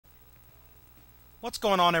What's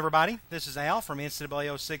going on, everybody? This is Al from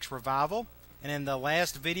NCAA 06 Revival, and in the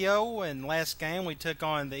last video and last game we took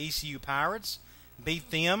on the ECU Pirates,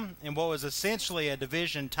 beat them in what was essentially a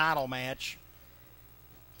division title match.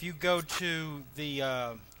 If you go to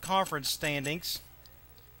the conference standings,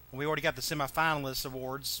 we already got the semifinalist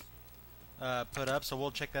awards put up, so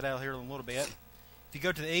we'll check that out here in a little bit. If you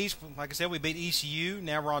go to the East, like I said, we beat ECU.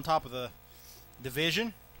 Now we're on top of the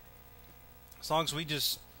division. As long as we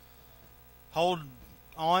just hold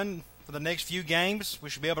on for the next few games, we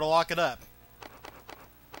should be able to lock it up.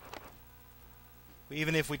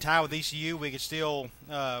 Even if we tie with ECU, we could still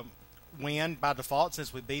win by default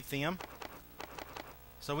since we beat them.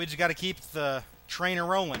 So we just got to keep the train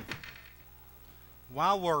rolling.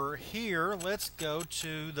 While we're here, let's go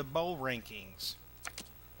to the bowl rankings.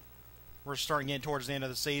 We're starting getting towards the end of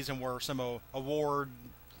the season where some award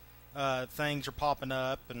things are popping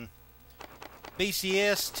up, and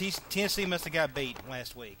BCS, Tennessee must have got beat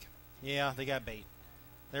last week. Yeah, they got beat.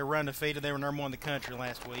 They were undefeated. They were #1 in the country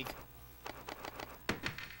last week.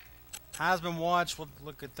 Heisman watch, we'll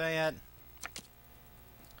look at that.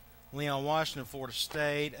 Leon Washington, Florida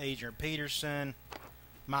State. Adrian Peterson.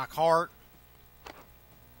 Mike Hart.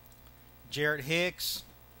 Jarrett Hicks.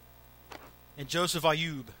 And Joseph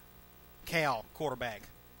Ayub, Cal, quarterback.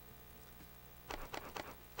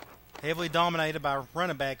 Heavily dominated by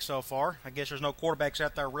running backs so far. I guess there's no quarterbacks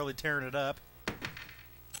out there really tearing it up.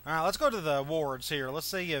 Alright, let's go to the awards here. Let's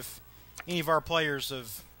see if any of our players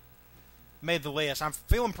have made the list. I'm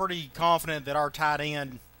feeling pretty confident that our tight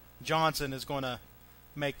end, Johnson, is going to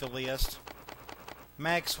make the list.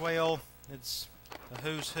 Maxwell, it's the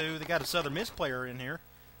who's who. They got a Southern Miss player in here.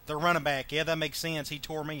 The running back, yeah, that makes sense. He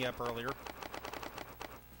tore me up earlier.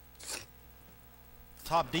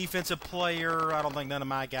 Top defensive player, I don't think none of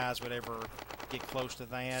my guys would ever get close to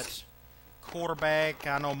that. Quarterback,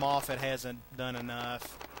 I know Moffitt hasn't done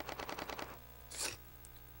enough.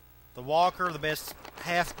 The Walker, the best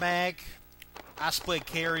halfback. I split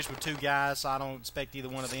carries with 2 guys, so I don't expect either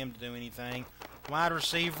one of them to do anything. Wide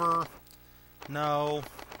receiver, no.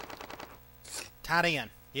 Tight end,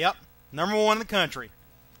 yep, #1 in the country.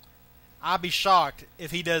 I'd be shocked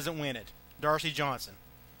if he doesn't win it. Darcy Johnson.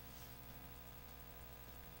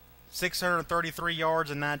 633 yards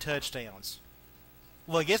and 9 touchdowns.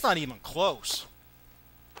 Look, it's not even close.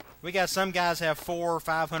 We got some guys have 400 or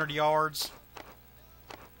 500 yards.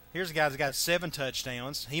 Here's a guy that's got 7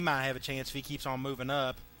 touchdowns. He might have a chance if he keeps on moving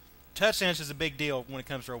up. Touchdowns is a big deal when it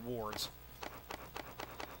comes to awards.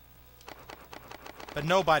 But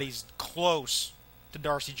nobody's close to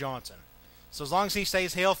Darcy Johnson. So as long as he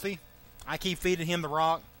stays healthy, I keep feeding him the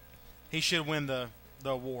rock, he should win the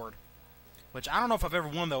award. Which I don't know if I've ever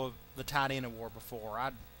won the tight end award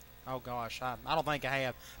before. Oh gosh, I don't think I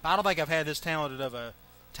have. But I don't think I've had this talented of a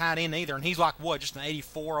tight end either. And he's like, what, just an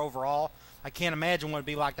 84 overall? I can't imagine what it'd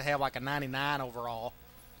be like to have like a 99 overall.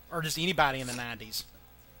 Or just anybody in the 90s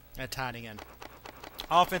at tight end.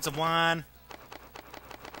 Offensive line.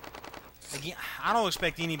 Again, I don't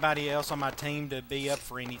expect anybody else on my team to be up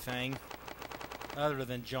for anything other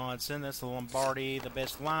than Johnson. That's the Lombardi, the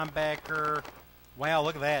best linebacker. Wow,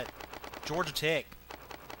 look at that. Georgia Tech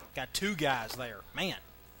got 2 guys there. Man,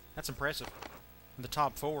 that's impressive. In the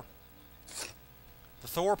top 4. The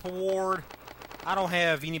Thorpe Award, I don't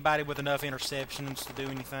have anybody with enough interceptions to do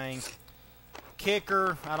anything.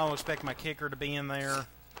 Kicker, I don't expect my kicker to be in there.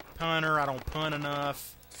 Punter, I don't punt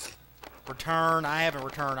enough. Return, I haven't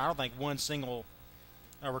returned, I don't think, one single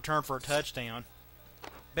return for a touchdown.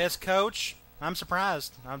 Best coach, I'm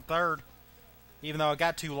surprised. I'm 3rd, even though I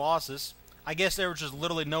got 2 losses. I guess there was just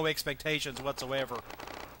literally no expectations whatsoever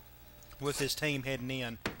with this team heading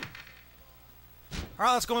in.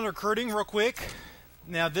 Alright, let's go into recruiting real quick.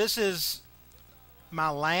 Now, this is my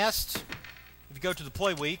last, if you go to the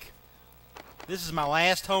play week, this is my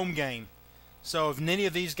last home game. So if any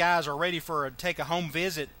of these guys are ready for take a home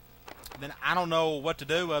visit, then I don't know what to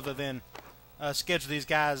do other than schedule these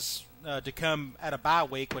guys to come at a bye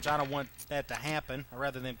week, which I don't want that to happen. I'd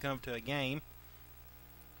rather them come to a game.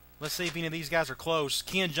 Let's see if any of these guys are close.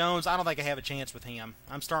 Ken Jones, I don't think I have a chance with him.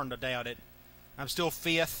 I'm starting to doubt it. I'm still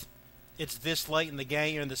 5th. It's this late in the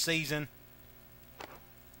game, in the season.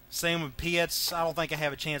 Same with Pitts. I don't think I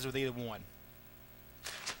have a chance with either one.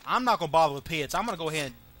 I'm not going to bother with Pitts. I'm going to go ahead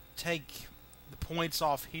and take the points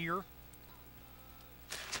off here.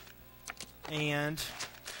 And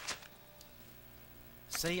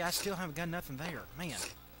see, I still haven't got nothing there. Man.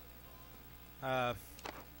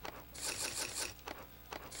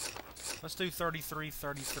 Let's do 33,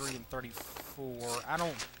 33, and 34. I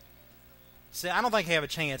don't think I have a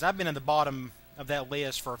chance. I've been in the bottom of that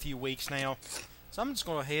list for a few weeks now. So I'm just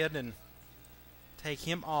going to go ahead and Take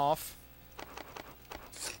him off.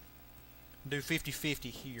 Do 50-50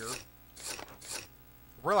 here.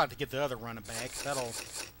 We'd like to get the other running back. That'll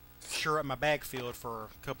sure up my backfield for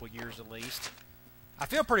a couple years at least. I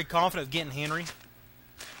feel pretty confident of getting Henry.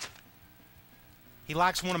 He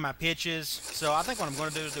likes one of my pitches, so I think what I'm going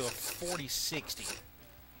to do is do a 40-60.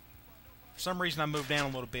 For some reason, I moved down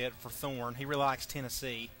a little bit for Thorne. He really likes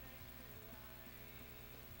Tennessee.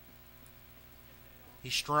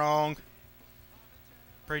 He's strong.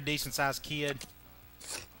 Pretty decent-sized kid.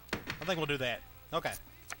 I think we'll do that. Okay.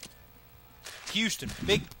 Houston,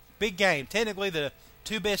 big game. Technically, the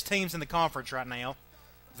two best teams in the conference right now.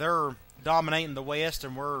 They're dominating the West,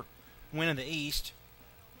 and we're winning the East.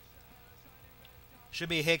 Should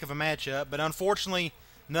be a heck of a matchup, but unfortunately,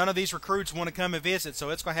 none of these recruits want to come and visit, so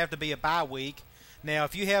it's going to have to be a bye week. Now,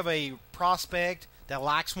 if you have a prospect that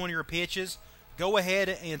likes one of your pitches, go ahead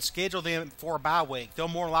and schedule them for a bye week. They'll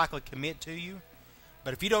more likely commit to you.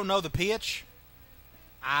 But if you don't know the pitch,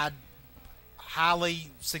 I'd highly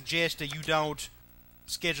suggest that you don't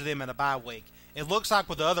schedule them in a bye week. It looks like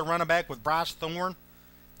with the other running back, with Bryce Thorne,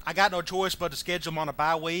 I got no choice but to schedule him on a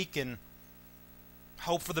bye week and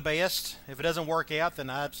hope for the best. If it doesn't work out, then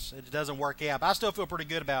it doesn't work out. But I still feel pretty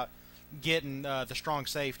good about getting the strong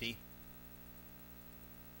safety.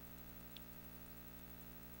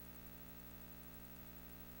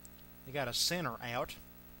 They got a center out.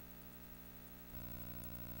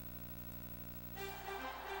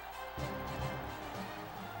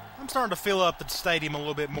 I'm starting to fill up the stadium a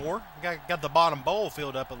little bit more. Got the bottom bowl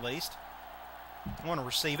filled up at least. I want to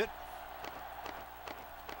receive it.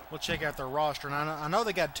 We'll check out their roster. And I know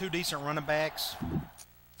they got two decent running backs.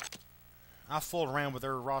 I fooled around with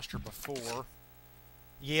their roster before.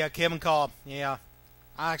 Yeah, Kevin Cobb. Yeah,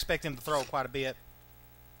 I expect him to throw quite a bit.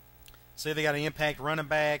 See, they got an impact running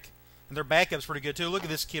back. And their backup's pretty good, too. Look at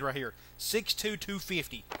this kid right here. 6'2",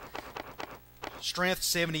 250. Strength,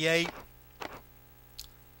 78.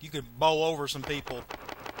 You could bowl over some people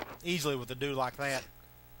easily with a dude like that.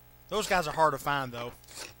 Those guys are hard to find, though.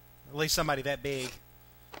 At least somebody that big.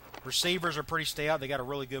 Receivers are pretty stout. They got a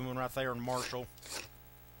really good one right there in Marshall.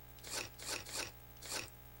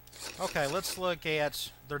 Okay, let's look at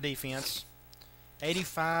their defense.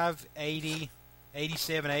 85, 80,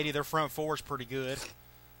 87, 80. Their front four is pretty good.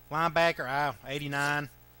 Linebacker, 89,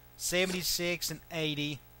 76, and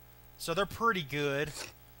 80. So they're pretty good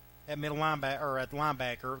at middle linebacker or at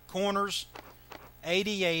linebacker. Corners,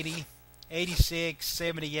 80, 80, 86,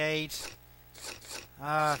 78.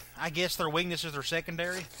 I guess their weakness is their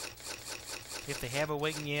secondary. If they have a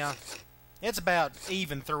weakness, yeah. It's about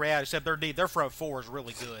even throughout, except their front four is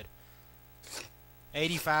really good.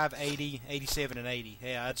 85, 80, 87, and 80.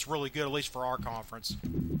 Yeah, that's really good, at least for our conference.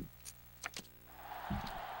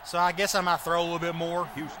 So I guess I might throw a little bit more.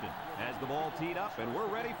 Houston has the ball teed up, and we're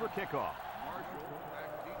ready for kickoff.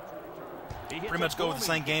 Pretty much go with the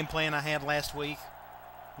same game plan I had last week.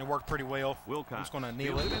 It worked pretty well. I'm just going to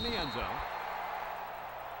kneel it. In the end zone.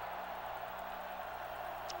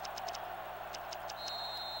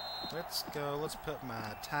 Let's go. Let's put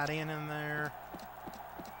my tight end in there.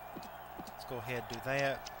 Let's go ahead and do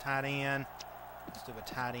that. Tight end. Let's do a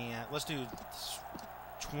tight end. Let's do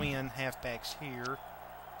twin halfbacks here.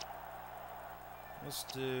 Let's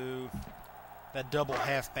do that double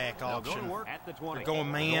halfback option. They're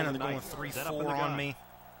going man and they're going 3-4 on me.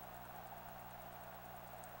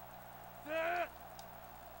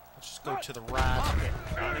 Let's just go to the right.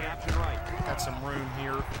 Got some room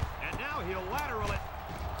here. And now he'll lateral it.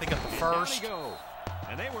 Pick up the first.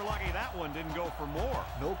 And they were lucky that one didn't go for more.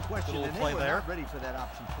 No question. Little and play they were there. Not ready for that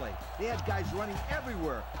option play. They had guys running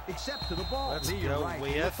everywhere except to the ball. Let's Lee, go right.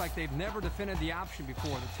 with. It looks like they've never defended the option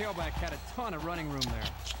before. The tailback had a ton of running room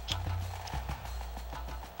there.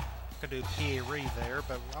 Could do Pierre there,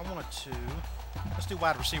 but I wanted to. Let's do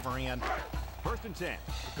wide receiver in. 1st and 10.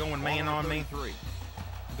 Going man on me.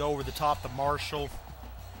 Go over the top to Marshall.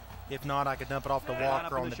 If not, I could dump it off to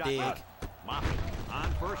Walker on the dig. Moffitt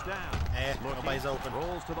on 1st down. Nobody's open.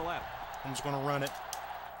 Rolls to the left. I'm just going to run it.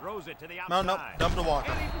 Throws it to the outside. No, dump it to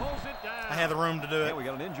Walker. And he pulls it down. I had the room to do it. Yeah, we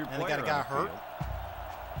got an injured and they got a guy hurt.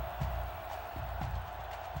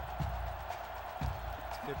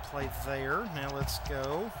 Good play there. Now let's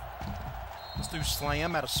go. Let's do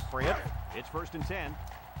slam out of spread. It's 1st and 10.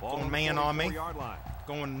 Ball Going man on me. Line.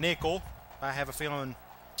 Going nickel. I have a feeling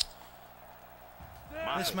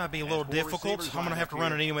this might be a little difficult. I'm going to have to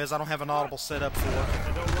run it anyways. I don't have an audible set up for it.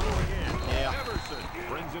 Yeah.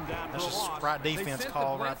 That's just right defense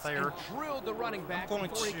call right there. Drilled the running back I'm going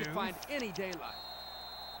before he could to. find any daylight.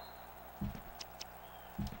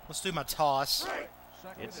 Let's do my toss.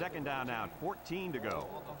 It's second down now, 14 to go.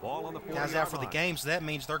 Ball on the 40-yard Guys out for the line. game, so that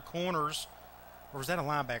means their corners. Or was that a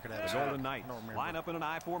linebacker that was The out? Golden Knights line up in an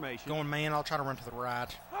I formation. Going man, I'll try to run to the right.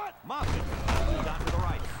 Moffitt down to the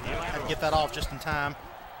right. Had to get that off just in time.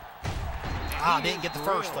 I didn't get the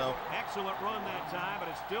first, though. Excellent run that time, but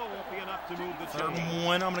it still won't be enough to move the Third chain. and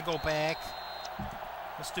 1. I'm going to go back.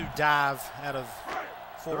 Let's do dive out of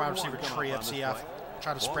 4 wide receiver trip. See, I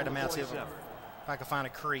try to spread them out. See if I can find a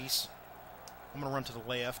crease. I'm going to run to the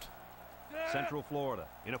left. Central Florida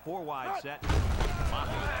in a 4-wide set.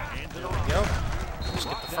 There we go. Just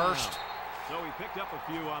get the first. So he picked up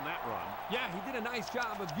a few on that run. Yeah, he did a nice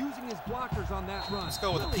job of using his blockers on that run. Let's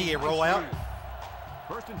go with Really the PA nice rollout. move.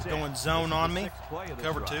 First and 10. Going zone on me.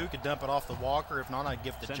 Cover drive. 2. Could dump it off the Walker. If not, I'd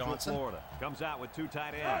give it to Central Johnson. Florida comes out with 2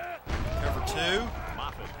 tight ends. Cover 2.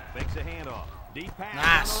 Moffitt fakes a handoff. Deep pass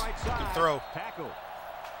Nice. on the right side. Good throw. Tackle.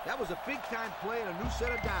 That was a big-time play and a new set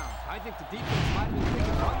of downs. I think the defense might have been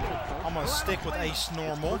thinking about that, Coach. I'm going to stick with ace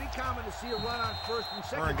normal. It's pretty common to see a run on first and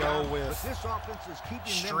second We're going to go down, with but this offense is keeping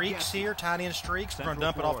them streaks guessing. here, tight end streaks. We're going to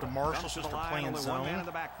dump it off to Marshall since they're playing zone. In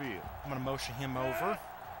the backfield. I'm going to motion him over.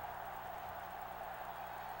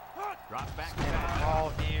 Drops back to And back. the ball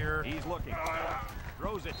here. He's looking.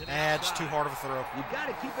 Throws it to the That's outside. too hard of a throw. You got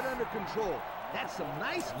to keep it under control. That's some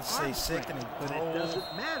nice You say arm second strength, and but goal. it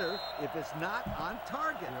doesn't matter if it's not on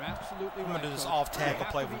target. You're absolutely I'm right. gonna do this Coach. off-tackle You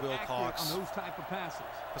have play to with be Wilcox. accurate on those type of passes.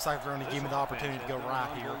 Looks like they're going to give me the opportunity to go right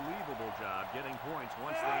here. Unbelievable job getting points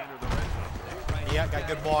once they enter the red zone. Right. Yeah, got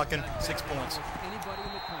good blocking. 6 points. Anybody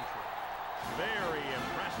in the country. Very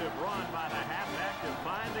impressive run by the halfback to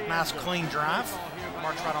find the Nice end zone. clean drive.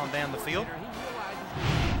 March right on down the field. He realizes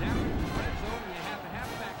that down in the red zone, you have a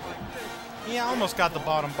halfback like this. Yeah, almost got the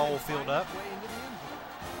bottom bowl filled up. Way into the end zone.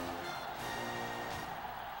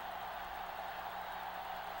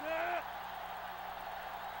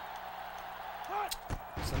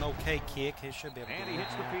 It's an okay kick. He should be able to And get he it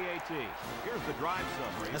hits the in there. PAT. Here's the drive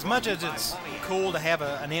summary. As much as it's cool to have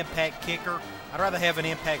an impact kicker, I'd rather have an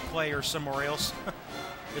impact player somewhere else.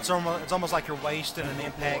 It's almost like you're wasting an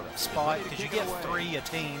impact spot because you get 3 a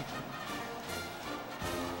team.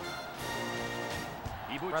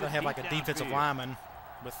 I'd rather have like a defensive lineman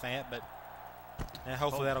with that, but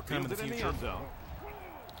hopefully that'll come in the future.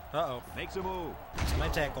 Uh-oh. Makes a move.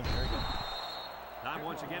 Somebody tackle him. There you go. Time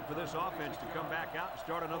once again for this offense to come back out and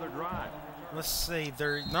start another drive. Let's see.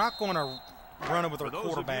 They're not going to run it with their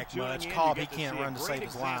quarterback much. Cobb, he can't run to save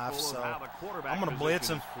his life, so I'm going to blitz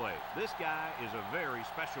him. This guy is a very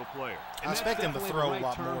special player. I expect him to throw a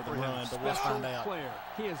lot more than run, but we'll find out.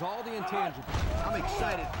 He has all the intangibles. I'm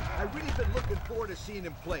excited. I've really been looking forward to seeing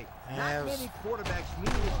him play. Not many quarterbacks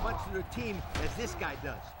mean as much to their team as this guy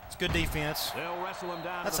does. It's good defense. They'll wrestle him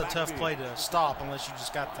down. That's a tough play to stop unless you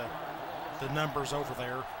just got the numbers over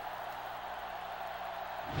there.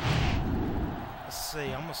 Let's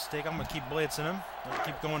see. I'm going to keep blitzing him. I'll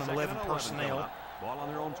keep going in 11 personnel. Ball on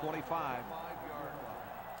their own 25.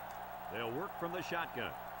 They'll work from the shotgun.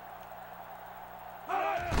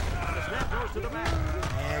 The snap goes to the back.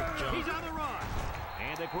 He's on the run.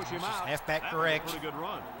 And they push him out. Halfback That correct. was a pretty good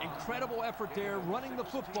run. Incredible effort there, running the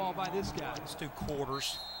football by this guy. Let's do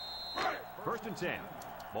quarters. First and 10.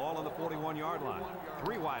 Ball on the 41-yard line.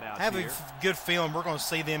 3 wide outs I have here. a good feeling we're going to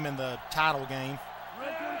see them in the title game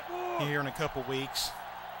here in a couple weeks.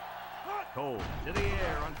 Cole to the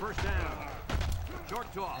air on first down.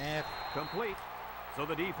 Short toss. Complete. So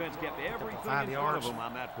the defense kept everything in 5 front of yards. them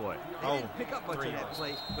on that play. They Oh, didn't pick up much 3 of that yards.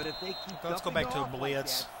 play, but if they keep Let's go dumping back to a off like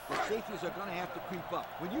blitz. that, the safeties are going to have to creep up.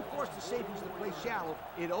 When you force the safeties to play shallow,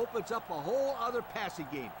 it opens up a whole other passing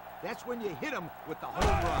game. That's when you hit them with the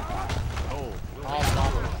home run. Cole will I'll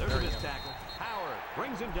stop him. There's There a you missed go. tackle. Howard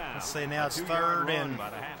brings him down. Let's see, now it's A 2-yard 3rd run and by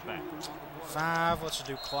the halfback. 5. Let's just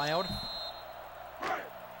do Cloud.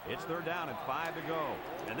 It's 3rd down and 5 to go.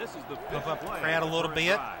 And this is the Pump 5th up the play crowd a of the little first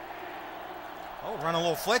bit. drive. Oh, run a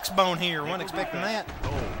little flex bone here. Wasn't expecting that.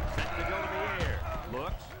 Cole set to go to the air.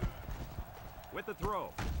 Looks. With the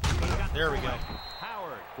throw. There we go.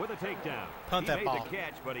 Howard with a takedown. Punt that he ball. made the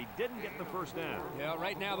catch, but he didn't get the first down. Yeah,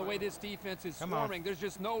 right now the way this defense is Come on. swarming, there's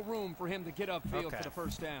just no room for him to get upfield Okay. for the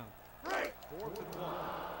first down.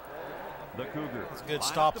 The Cougars. It's a good line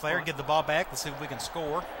stop up the there. front. Get the ball back. Let's see if we can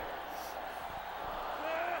score.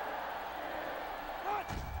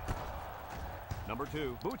 Number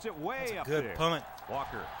 2 boots it way up Good there. punt.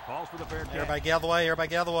 Walker calls for the fair catch. Everybody get out of the way. Everybody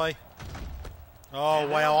get out of the way. Oh,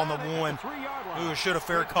 wow, on the 1. 3-yard line. Ooh, should have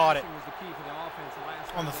fair caught it. Was the key for the offense the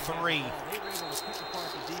last On the time they had 3. the ball. They were able to pick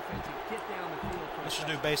apart the defense and get down the field for Let's the just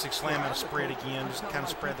do sack. basic slam out of spread again. Just kind of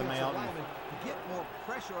spread them out. To get more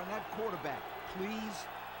pressure on that quarterback, please.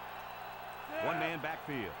 One man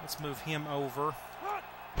backfield. Let's move him over.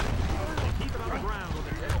 Keep it on the ground with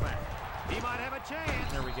the tailback. He might have a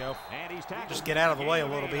chance. There we go. And he's tackled. Just get out of the way a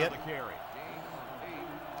little bit.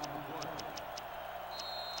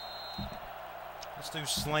 Let's do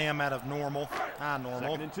slam out of normal.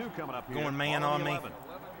 Normal. 2nd and 2 coming up here. Going man on me.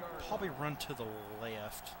 Probably run to the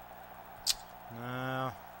left.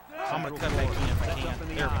 No. I'm going to cut back in if I can.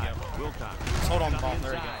 There we go. Let's hold on the ball.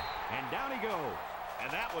 There we go. And down he goes.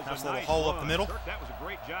 And that was nice a little nice hole run. up the middle. Kirk, that was a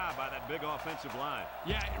great job by that big offensive line.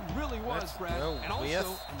 Yeah, it really was, Let's Brad. go And also,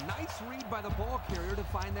 with- a nice read by the ball carrier to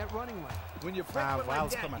find that running lane. When you break Wow, one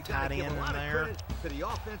let's like put my that, you gotta tight give end a in lot of there. credit to the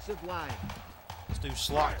offensive line. Let's do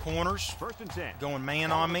slot corners. 1st and 10. Going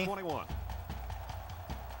man on me. 21.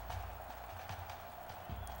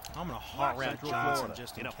 I'm going to hot route Central Johnson Florida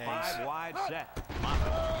just in in a case. 5-wide set.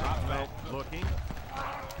 Moffitt drops back, looking.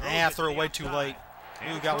 I threw it way too late.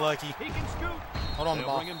 Ooh, got lucky. He can scoot. Hold on the They'll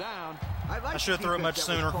ball. bring him down. I should have threw it much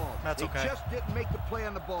sooner. That's okay. They just didn't make the play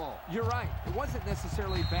on the ball. You're right. It wasn't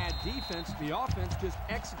necessarily bad defense. The offense just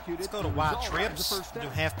executed. Let's go to the wide result trips. as the first Do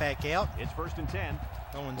down. halfback out. It's 1st and 10.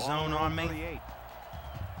 Going Ball zone on me. 38.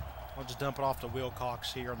 I'll just dump it off to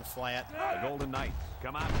Wilcox here on the flat. The Golden Knights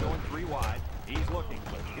come out going 3 wide. He's looking.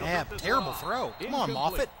 He'll Yeah, get this terrible off. throw. Come on, Incomplete.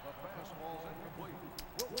 Moffitt.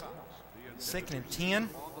 2nd and 10.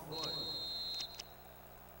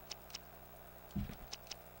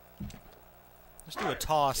 Let's do a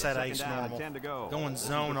toss at Second ace down and normal. 10 to go. Going This is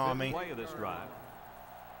zone the on fifth me. play of this drive.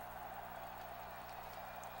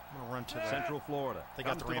 I'm going to run to the Central Florida. They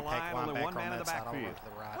got the comes to impact line, only linebacker one man on in that the side. I'll run backfield. to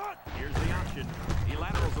the right. Here's the option. He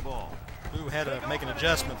laterals the ball. Ooh, had to make an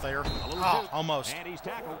adjustment there. Oh, almost. And he's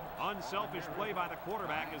tackled. Unselfish play by the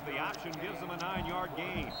quarterback as the option gives him a 9-yard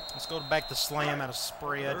gain. Let's go back to slam out of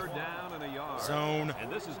spread. 3rd down and a yard. Zone.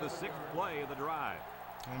 And this is the 6th play of the drive.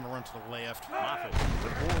 I'm going to run to the left. Moffitt,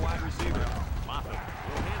 the 4 wide receiver. Moffitt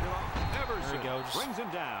will hand it off. Everson There he goes. brings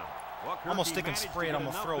him down. Well, Kirk, Almost he sticking managed to spread. get I'm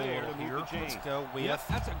going to enough throw a there little to move here. the chain. Let's go with Yep,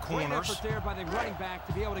 that's a great corners. effort there by the running back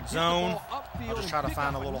to be able to get Zone. the ball upfield I'll just try and to pick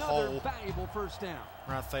find up a little another hole. valuable first down.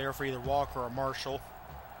 Right there for either Walker or Marshall.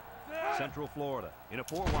 Central Florida in a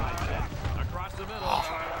 4-wide set. Across the middle.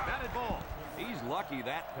 Batted ball. He's lucky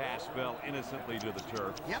that pass fell innocently to the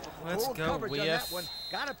turf. Yep, Let's total go coverage on that with- one.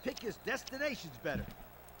 Gotta pick his destinations better.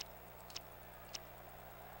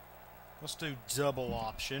 Let's do double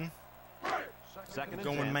option. 2nd and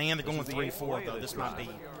Going 10. man to This going is the 3-4 eighth play though. of This drive.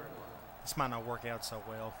 might not work out so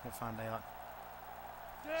well. We'll find out.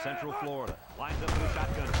 Central Florida lines up in a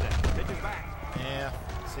shotgun set. Pitches back. Yeah.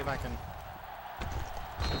 See if I can.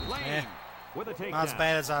 Lane with a takedown. Not as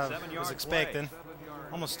bad as I 7-yard was play. expecting. I'm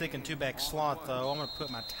going to stick in 2-back slot though. I'm going to put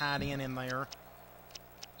my tight end in there.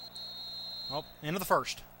 Oh, end of the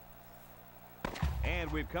first.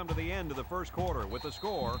 And we've come to the end of the first quarter with the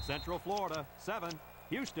score. Central Florida 7,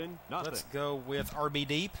 Houston nothing. Let's go with RB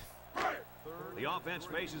deep. The offense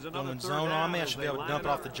faces another Going third zone down on me. I as should be they able to line dump it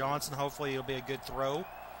up. off to Johnson. Hopefully it'll be a good throw.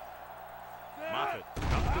 Moffitt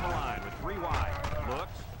comes to the line with 3 wide.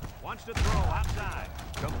 Looks, wants to throw outside.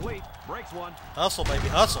 Complete, breaks one, Hustle, baby,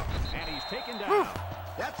 hustle. and he's taken down.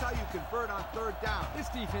 That's how you convert on 3rd down. This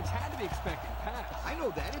defense had to be expecting pass. I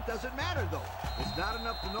know that. It doesn't matter, though. It's not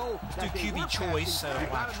enough to know Do that they QB were choice passing. out You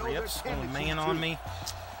of wide gotta know their trips. Going tendencies, man on too. me.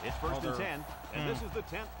 It's 1st and they're- 10, and this is the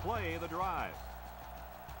 10th play of the drive.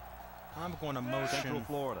 I'm going to Central motion.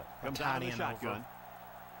 Florida comes tight out in the end shotgun.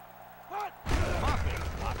 Moffitt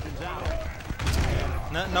options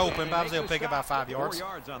out. Nothing open, but I was able to pick about 5 4 yards.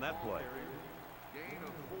 yards on that play.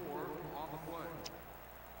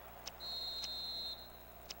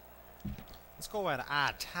 Let's go at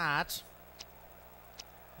eye tight.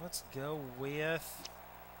 Let's go with.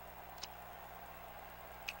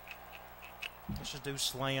 Let's just do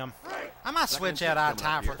slam. I might switch Second and out eye 6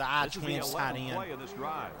 coming up tight for here. the eye This is the twins tight 11th end. play of this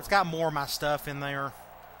drive. It's got more of my stuff in there.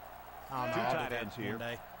 I don't know. Two I'll tight do that ends one here.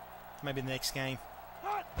 day. Maybe the next game.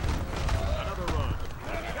 Another run.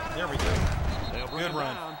 There we go. They'll bring Good him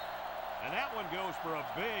run. down. And that one goes for a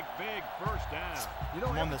big, big first down. You know,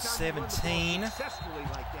 I'm on every the time you run ball 17. successfully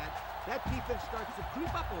like that defense starts to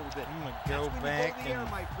creep up a little bit. I'm gonna That's go when back you go to the air,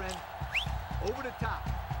 and- my friend. Over the top.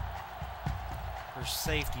 For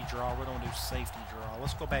safety draw, we don't do safety draw.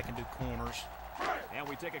 Let's go back and do corners. And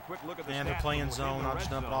we take a quick look at the And they're stats playing within zone. the I'll red just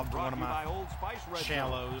dump it zone, off to brought one of you my by Old Spice Red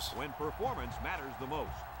shallows. Zone, when performance matters the most.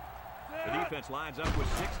 The defense lines up with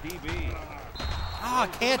 6 DB. Ah,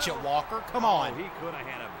 catch it, Walker. Come on. Oh, he could have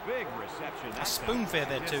had a big reception. I spoon-fed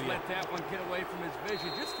that to Just you. let that one get away from his vision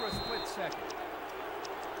just for a split second.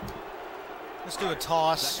 Let's do a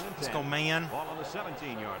toss. 2nd and Let's 10. go man. Ball on the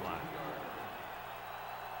 17-yard line.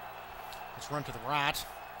 Let's run to the right.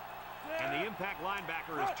 And the impact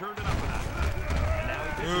linebacker has turned it up a notch.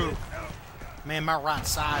 initiative. Man, my right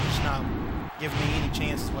side is not giving me any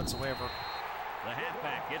chances whatsoever. The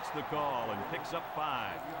halfback gets the call and picks up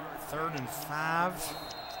 5. 3rd and 5.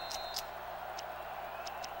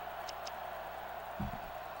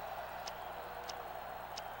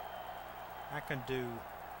 I can do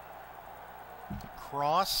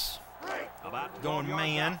cross. About Going 12 yards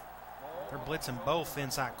man. out. They're blitzing both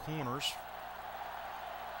inside corners.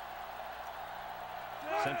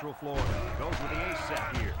 Central Florida goes with the ace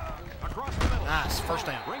set here. Across the middle. Nice, first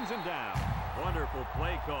down. Brings him down. Wonderful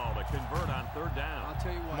play call to convert on 3rd down. I'll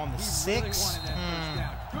tell you what, I'm on the he 6. really wanted that first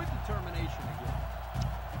down. Good determination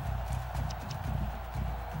again.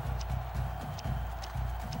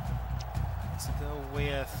 Let's go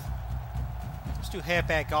with. Let's do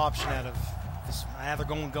halfback option out of this. Now they're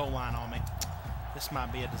going goal line on me. This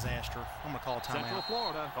might be a disaster. I'm going to call a Central timeout.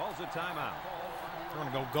 Florida calls a timeout. They're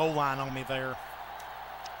going to go goal line on me there.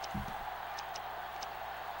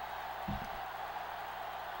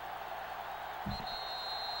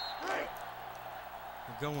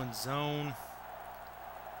 We're going zone.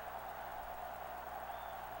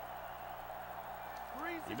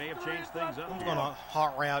 He may have changed things up. I'm going to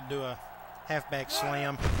hot route, do a halfback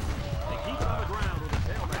slam. They keep him on the ground with a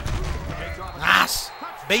tailback. Takes off a Nice.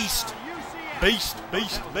 touchdown Beast. to UCF. Beast,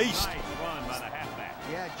 beast, That was a beast. Nice run by the halfback.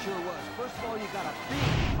 Yeah, it sure was. First of all, you got a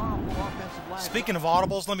big, powerful offensive line. Speaking of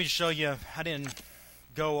audibles, let me show you. I didn't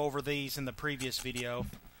go over these in the previous video.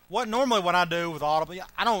 What I do with audible,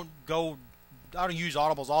 I don't use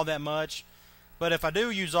audibles all that much. But if I do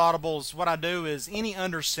use audibles, what I do is any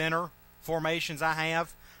under center formations I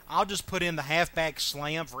have, I'll just put in the halfback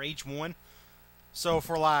slam for each one. So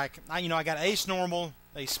for like, I got ace normal,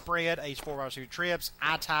 ace spread, ace 4 wide receiver trips,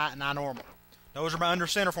 I tight, and I normal. Those are my under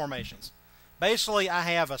center formations. Basically, I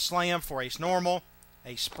have a slam for ace normal,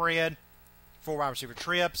 ace spread, 4 wide receiver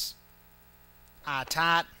trips, I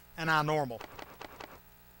tight, and I normal.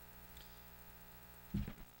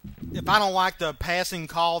 If I don't like the passing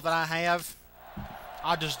call that I have,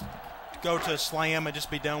 I'll just go to a slam and just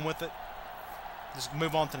be done with it. Just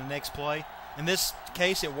move on to the next play. In this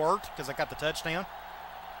case, it worked because I got the touchdown.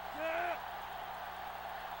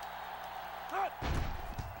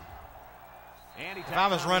 If I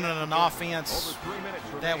was running an offense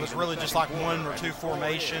that was really just like 1 or 2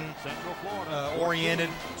 formation oriented,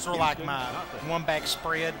 sort of like my 1-back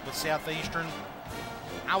spread with Southeastern,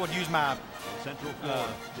 I would use my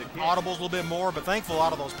audibles a little bit more, but thankfully a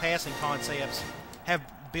lot of those passing concepts have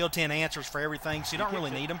built-in answers for everything, so you don't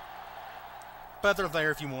really need them. But they're there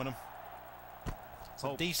if you want them. It's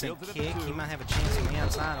a decent kick. He might have a chance on the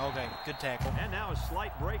outside. Okay, good tackle. And now a slight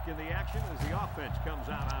break in the action as the offense comes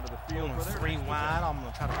out onto the field. Going for their 3 next wide. I'm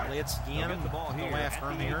going to try to blitz They'll again. get the ball Go here after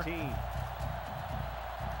at him the here. 18.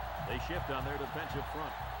 They shift on their defensive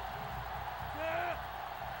front.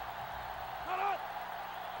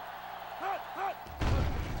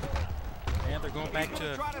 And they're going back He's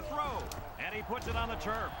gonna to. try to throw, and he puts it on the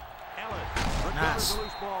turf. Ellis recovers Nice. the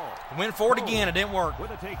loose ball. Went for it again. It didn't work.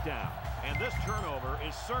 With a takedown. And this turnover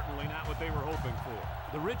is certainly not what they were hoping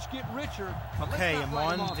for. The rich get richer. But let's Okay, not I'm write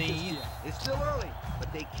on them off the- just yet. It's still early,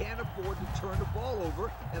 but they can't afford to turn the ball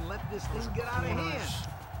over and let this thing get out of hand. Corners.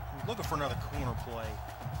 I'm looking for another corner play.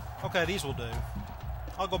 Okay, these will do.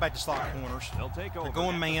 I'll go back to slot corners. They'll take over. They're going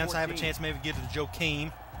at the man, so I have a 14. chance maybe to get to the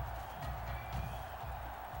Joakim.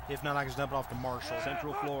 If not, I can just dump it off to Marshall.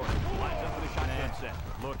 Central Florida lines up for the shotgun set.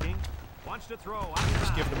 Looking. Wants to throw.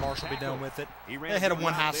 Just give it to Marshall, be done with it. They They had a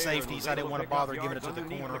 1 high safety, so I didn't want to bother giving it to the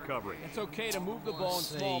corner. It's okay to move the ball in Let's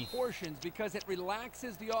small see. portions because it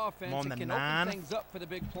relaxes the offense on and the can 9. open things up for the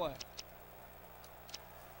big play.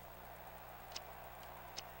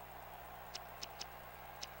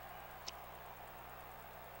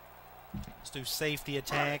 Let's do safety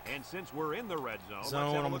attack. And since we're in the red zone, Zone, let's have a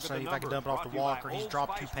I'm going look to at see the if I can dump it off to numbers brought Walker. you by He's Old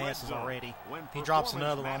dropped 2 Spice Red passes Zone. already. When He drops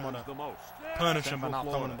performance another one, I'm going matters to the most. punish him by Central not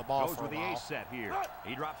throwing Florida him the ball goes for a with the while. ace set here.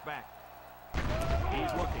 He drops back.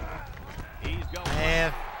 He's looking. He's going.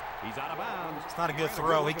 Yeah, He's out of bounds. it's not a good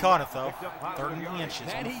throw. He caught it, though. 30 inches.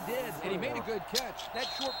 That he did, and he made a good catch. That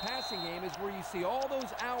short passing game is where you see all those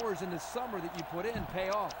hours in the summer that you put in pay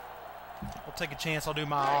off. I'll take a chance. I'll do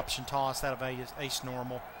my option toss out of ace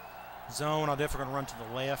normal. Zone, I'll definitely run to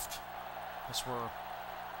the left. That's where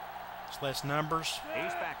it's less numbers.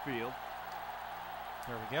 Ace backfield.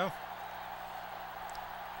 There we go.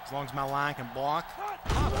 As long as my line can block.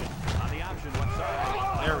 On the option one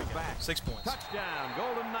side. There we go. 6 points. Touchdown,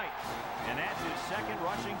 Golden Knights. And that's his second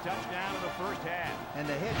rushing touchdown of the first half. And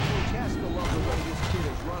the head coach has to love the way this kid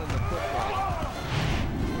is running the football.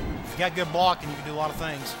 If you got good blocking, you can do a lot of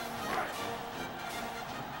things.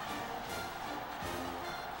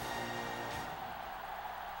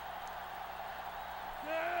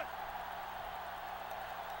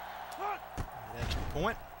 Extra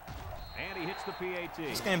point. And he hits the PAT.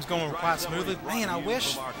 This game's going quite smoothly. Man, I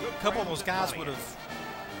wish a couple of those guys would have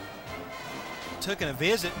taken a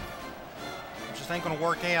visit. Just ain't going to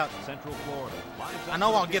work out. Central Florida. I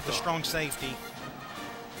know I'll get the strong safety.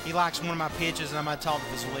 He likes one of my pitches, and I'm at the top of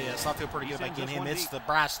his list. I feel pretty good about getting him. It's the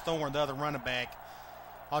Bryce Thorne, the other running back.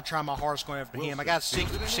 I'll try my hardest going after him. I got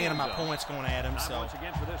 60% of my points going at him, so if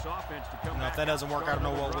that doesn't work, I don't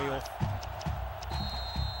know what will.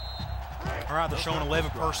 All right, they're showing 11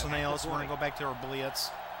 personnel, so we're going to go back to our blitz.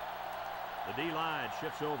 The D-line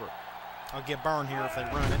shifts over. I'll get burned here if they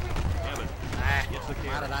run it.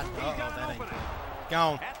 Why did I? Uh-oh, that ain't good.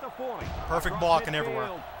 Gone. Perfect blocking everywhere.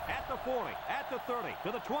 At the 40, at the 30,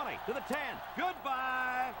 to the 20, to the 10.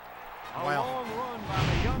 Goodbye. A Wow. long run by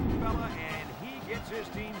the young fella, and he gets his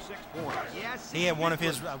team 6 points. Yes, He had one of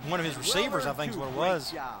his receivers, I think is what it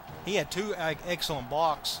was. He had 2 excellent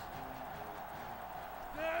blocks.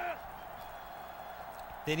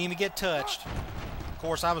 Didn't even get touched. Of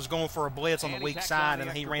course, I was going for a blitz on the weak side,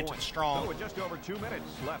 and he ran to the strong. So with just over 2 minutes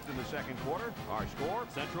left in the second quarter, our score,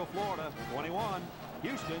 Central Florida 21,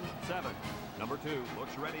 Houston 7. Number 2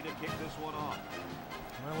 looks ready to kick this one off.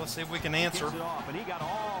 Well, let's see if we can answer. Kicks it off, and he got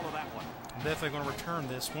all of that one. I'm definitely going to return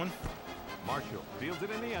this one. Marshall fields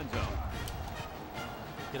it in the end zone.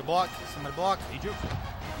 Get a block. Somebody block. He jukes it.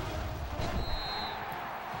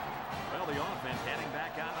 Well, the offense heading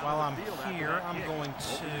back out. While I'm the field after here, that I'm kick. going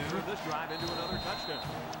Hoping to turn this drive into another touchdown.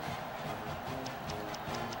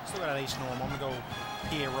 still got an ace normal. I'm going to go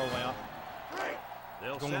PA rollout.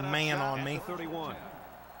 They'll Going set up man shop on at me. the 31.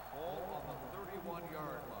 Ball on the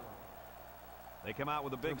 31-yard line. They come out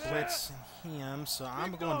with a big set. Blitz him, so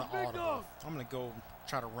I'm going to auto. I'm going to go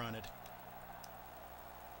try to run it.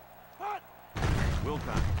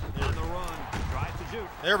 Wilcox on the run, tries to shoot.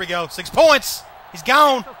 There we go. 6 points. He's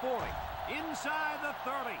gone. The 40, inside the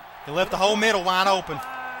 30. He left the whole middle wide open.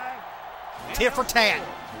 Tit for tat.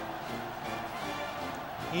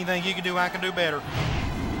 Anything you can do, I can do better.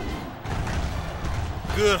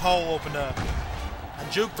 Good hole opened up. I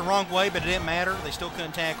juked the wrong way, but it didn't matter. They still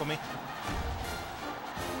couldn't tackle me.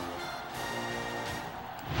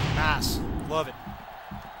 Nice. Love it.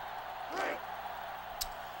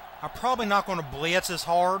 I'm probably not going to blitz as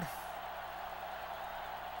hard.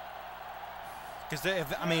 Because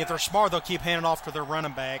if they're smart, they'll keep handing off to their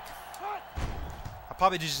running back. I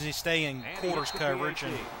probably just need to stay in quarters coverage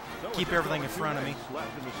and keep everything in front of me.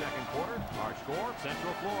 Left in the second quarter. Our score,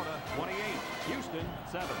 Central Florida 28, Houston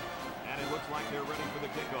 7. And it looks like they're ready for the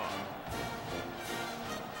kickoff.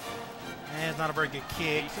 It's not a very good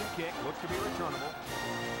kick. Decent kick, looks to be returnable.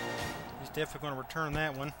 He's definitely going to return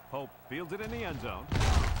that one. Pope fields it in the end zone.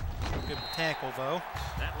 Good tackle, though.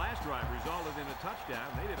 That last drive resulted in a touchdown.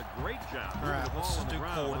 They did a great job. All right, moving the let's ball on the do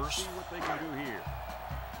ground. quarters. Let's see what they can do here.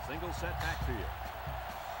 Single set backfield.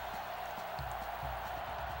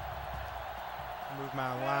 Move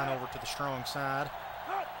my line over to the strong side.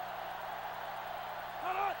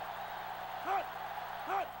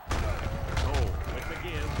 Cole with the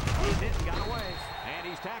give. He's hit and got away. And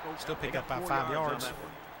he's tackled. Still pick They up got about 4 5 yards. on that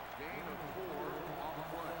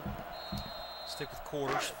one. Stick with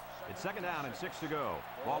quarters. It's second down and 6 to go.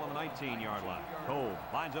 Ball on the 19-yard line. Cole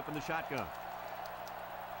lines up in the shotgun.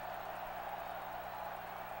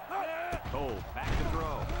 Cole back to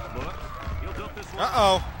throw. Looks. He'll dump this one.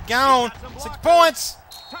 Uh-oh. Gone. 6 points.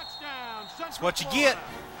 Touchdown. That's what you get.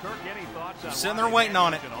 Kirk, any thoughts on Sitting why there they waiting had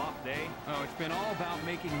on it. such an off day? Oh, it's been all about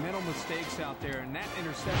making mental mistakes out there, and that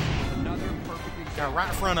interception was another perfect Got example. right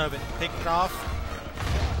in front of it. Picked it off.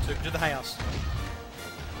 Took it to the house.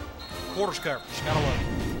 Quarters coverage. Gotta love it.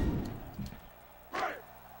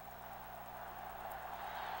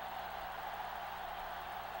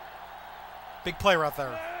 Big play right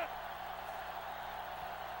there.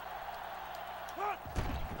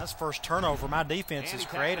 That's first turnover my defense has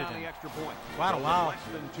created in quite a while. Less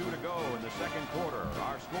than 2 to go in the second quarter.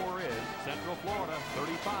 Our score is Central Florida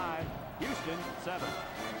 35, Houston 7.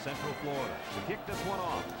 Central Florida to kick this one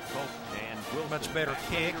off. And Wilson Much better back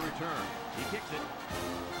ready kick. to return. He kicks it.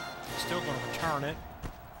 Still going to return it.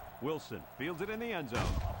 Wilson fields it in the end zone.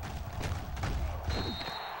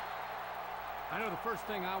 I know the first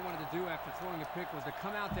thing I wanted to do after throwing a pick was to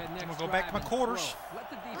come out that next gonna go back to my drive and quarters. throw. Let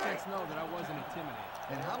the defense know that I wasn't intimidated.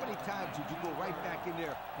 And how many times did you go right back in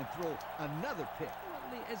there and throw another pick? Well,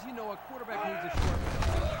 Lee, as you know, a quarterback needs a short man.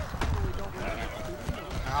 Really don't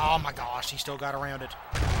really Oh my gosh, he still got around it.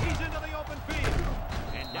 He's into the open field.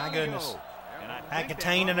 And My down he goodness. goes. And I Had think that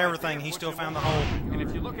contained and run right everything, there he puts still him found the over hole. And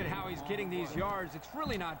if you look at how he's getting these yards, it's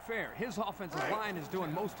really not fair. His offensive line is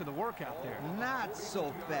doing most of the work out there. Not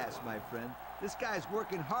so fast, my friend. This guy's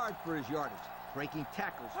working hard for his yardage. breaking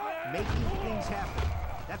tackles, making things happen.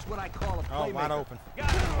 That's what I call a playmaker. Oh, wide open.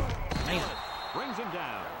 Man. Brings him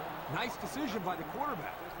down. Nice decision by the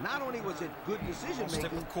quarterback. Not only was it good decision Stick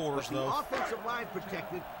making, with quarters, but the though. offensive line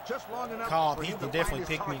protected just long enough Cobb, for he him can to definitely find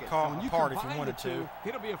his pick me target. When you apart if he combine wanted the two, to.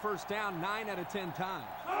 it'll be a first down 9 out of 10 times.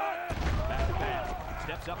 Back to pass.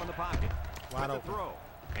 Steps up in the pocket. Wide With open. the throw.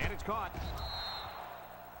 And it's caught.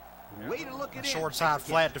 Way to look at it. Short side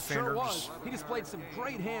flat Sure defender. was. He displayed some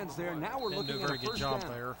great hands there. Now we're Didn't do looking a at very a good first job down.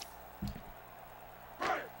 there.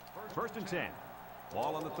 First and 10.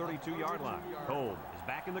 Ball on the 32-yard line. Cole is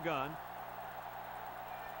back in the gun.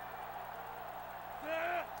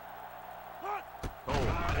 Cole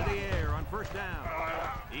in the air on first down.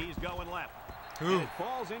 He's going left. Ooh. It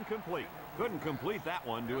falls incomplete. Couldn't complete that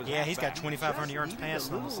one to his Yeah, he's got halfback. 2,500 yards Needed a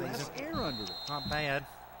passing on the little season. less air under it. Not bad.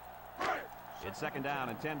 It's second down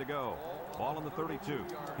and 10 to go. Ball on the 32.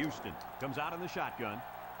 Houston comes out in the shotgun.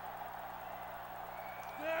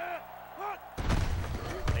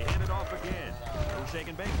 They hand it off again. No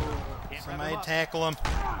shaking Baker. Can't wrap Somebody him up. tackle him.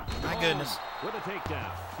 My goodness. With a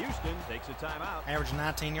takedown. Houston takes a timeout. Average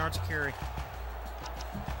 19 yards a carry.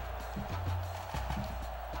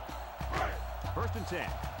 First and 10.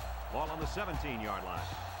 Ball on the 17-yard line.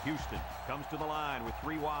 Houston comes to the line with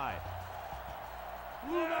 3 wide.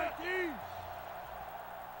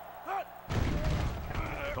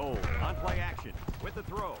 Cole on play action with the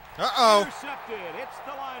throw. Uh-oh. Intercepted. It's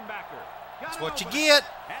the linebacker. Got That's it what you open get.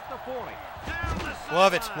 At the 40. Down the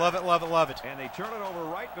Love it. sideline. Love it. Love it. Love it. And they turn it over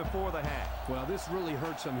right before the half. Well, this really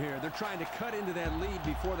hurts them here. They're trying to cut into that lead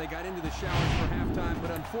before they got into the challenge for halftime,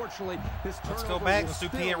 but unfortunately, this turnover Let's go back. will Let's do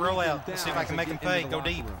still PA lead them rollout. Let's see if down I can as make they them get pay. into the Go locker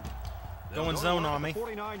deep. room. They'll Going go zone to on the me.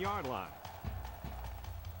 49-yard line.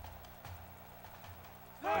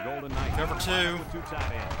 The Golden Knights Cover two. with 2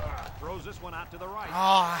 tight ends. Throws this one out to the right. Oh,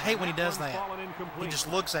 I hate when he does One's that. fallen incomplete. He just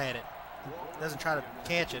looks at it. Doesn't try to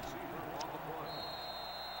catch it.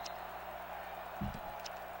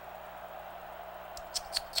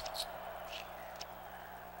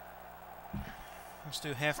 Let's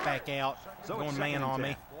do halfback out. So Going it's man second and on 10.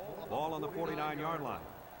 me. Ball on the 49-yard line.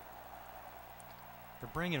 They're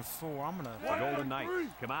bringing 4. I'm going The to Golden Knights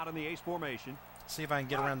come out in the ace formation. see if I can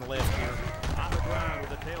get around the left here. On the ground with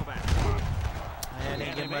the tailback. I didn't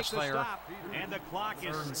And get they much make the there. stop, and the clock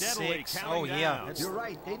is 3rd and steadily 6. counting Oh, yeah. down. It's- You're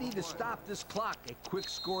right. They need to stop this clock. A quick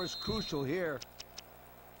score is crucial here.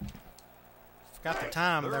 Got the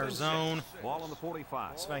time Third there, and 6. zone. Ball on the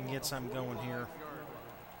 45. See if I can get something going here.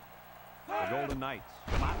 The Golden Knights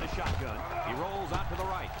come out in the shotgun. He rolls out to the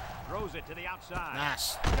right. Throws it to the outside.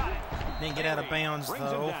 Nice. Got it. Didn't get out of Bailey bounds, brings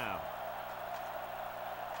him though. down.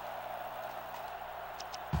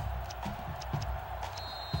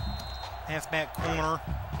 Halfback corner.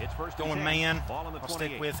 It's first and Going 10. man. Ball on the I'll 28.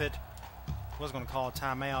 stick with it. Was going to call a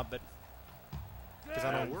timeout, but because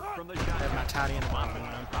I don't Work from the have my shotgun. tight end in my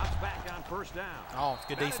line. Drops back on first down. Oh, it's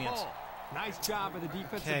good Batted defense. ball. Nice job of the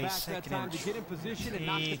defensive Okay, back that second time and to get in position and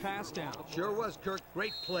knock the 20. pass down. Sure was, Kirk.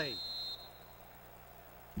 Great play.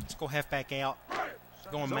 Let's go halfback out.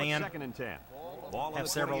 Going So it's man. second and 10. Ball on Have the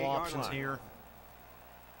several 28-yard options line. here.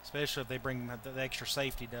 Especially if they bring the extra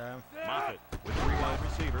safety down. Moffitt with 3 wide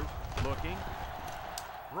receivers. Looking.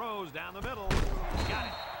 Throws down the middle. Got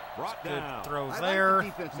it. Brought Good down. throws I there.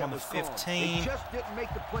 like the defense I'm that on the was called. 15. They just didn't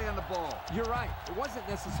make the play on the ball. You're right. It wasn't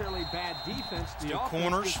necessarily bad defense. The do offense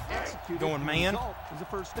corners. just executed. Going The man. result was a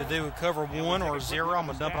first To down. do a cover And 1 we'll or take a 0, quick I'm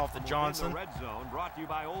going to dump stat off the from Johnson. within the red zone, brought to you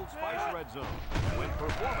by Old Spice Red Zone. When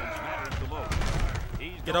performance matters the most.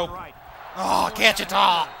 He's Get going open. right. Oh, catch it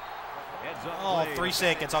all. Heads up Oh, play. 3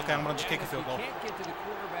 seconds. Okay, I'm going to just kick a If field you goal. can't get to the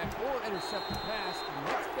quarterback or intercept the pass,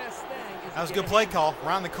 the next best thing is That was a to good get play ahead. call.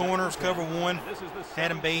 Around the corners, cover 1. And this is the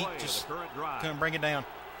Had him seventh beat. play of the Just current drive. couldn't bring it down.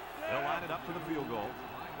 They'll line it up for the field goal.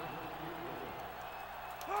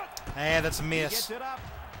 Ah, that's a He miss. gets it up.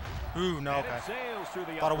 Ooh, no, And okay. it sails through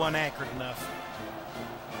the Thought it upper. wasn't accurate enough.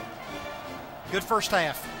 Good first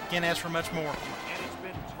half. Can't ask for much more. And it's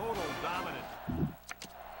been total dominance.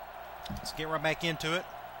 Let's get right back into it.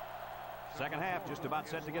 Second half just about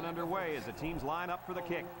set to get underway as the teams line up for the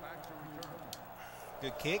kick.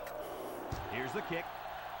 Good kick. Here's the kick.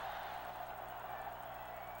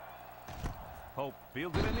 Hope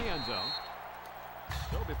fields it in the end zone.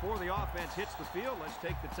 So before the offense hits the field, let's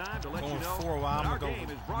take the time to let Going you know 4 wide. that I'm our gonna go game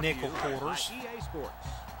is brought nickel to you quarters. by EA Sports.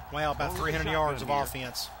 Wow, about Going with 300 the yards of shotgun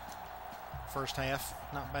offense. First half.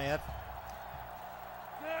 Not bad.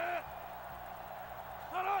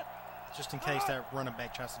 Just in case that running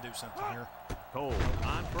back tries to do something here. Cole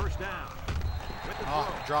on first down. With the Oh,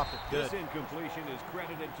 throw. dropped it. Good. This incompletion is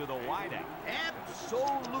credited to the wideout.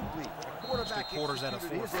 Absolutely. The quarterback Two quarters out of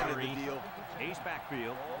executed his end of the 4-3. deal. Ace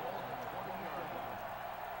backfield.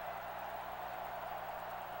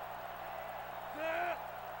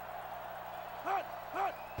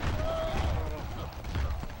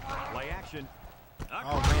 possession.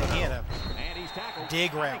 Oh, man, he had a And he's tackled.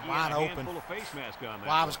 dig route I think he wide had a open. handful of face mask on that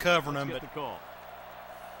Well, I was one. covering Let's him, get but the call.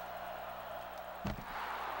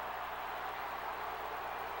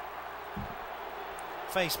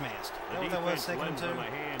 face mask. The That was that was defense second and lends 2. them a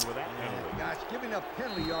hand with that penalty. Gosh, giving up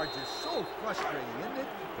penalty yards is so frustrating, isn't it?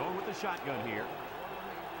 Going with the shotgun here.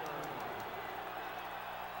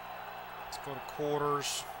 Let's go to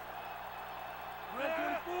quarters.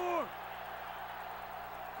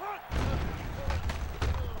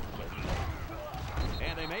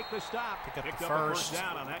 And they make the stop. Pick up Picked the up a first. first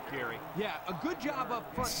down on that carry. Yeah, a good job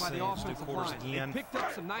up front by the Let's do offensive quarters line. again. They picked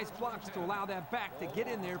up some nice blocks to allow that back to get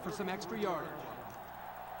in there for some extra yardage.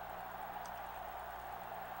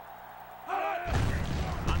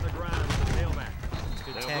 On the ground with the tailback.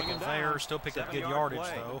 Good They'll bring tackle him there. down. Still picked up good 7-yard yardage,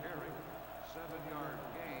 play. though.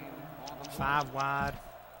 5 wide.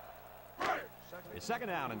 It's second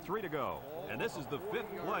down and 3 to go. And this is the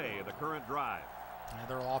 5th play of the current drive. Yeah,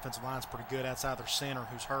 their offensive line's pretty good outside their center,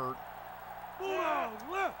 who's hurt.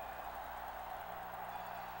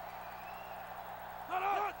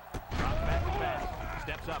 Drops back to pass.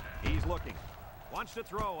 Steps up. He's looking. Wants to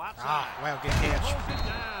throw outside. Ah, wow, good catch. Pulls it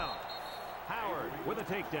down. Howard with a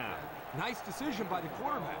takedown. Nice decision by the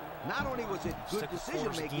quarterback. Not only was it good Stick with decision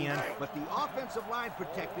quarters making, again. but the offensive line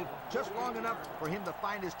protected just long enough for him to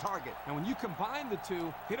find his target. And when you combine the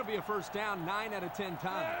two, it'll be a first down 9 out of 10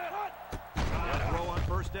 times. Throw on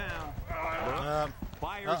first down.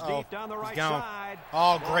 Fires Uh-oh. deep down the He's right gone. side.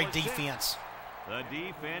 Oh, Ball great is hit. defense. The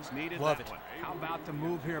defense needed Love that it. one. How about the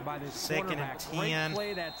move here by this Second and quarterback? Great 10.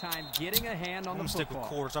 play that time, getting a hand on I'm the going to stick with football.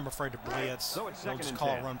 quarters. I'm afraid to blitz. So it's They'll second just and call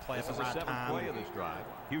 10. a run play at This the is right the 7th time. play of this drive.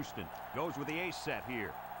 Houston goes with the ace set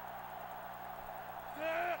here.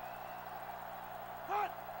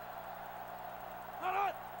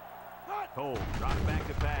 Cole drops back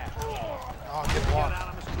to pass. Oh, good Get block. out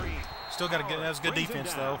on the screen. Still got a good. That was good Brings him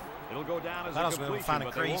defense, down. though. It'll go down as Thought I a was gonna completion, find a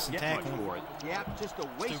but they crease won't and get much tackle him. for it. Yeah, just a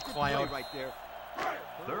wasted play Cloud. right there.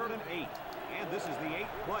 3rd and 8. And this is the 8th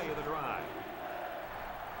play of the drive.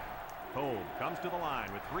 Cole comes to the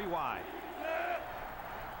line with 3 wide.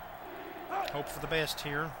 Hope for the best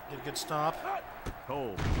here. Get a good stop.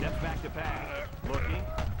 Cole steps back to pass. Looking.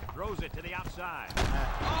 Throws it to the outside.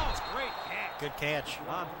 Oh, it's great catch. Good catch.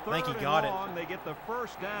 On I think he 3rd and got long, they get the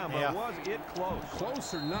first down, but Yeah. was it close?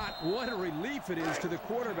 Close or not, what a relief it is to the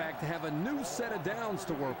quarterback to have a new set of downs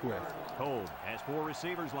to work with. Cole has 4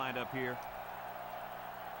 receivers lined up here.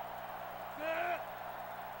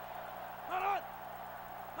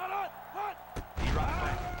 He drops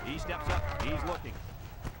back. He steps up. He's looking.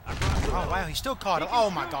 Across the Oh, middle. wow. He still caught it. Oh,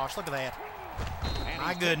 my gosh. Look at that. And My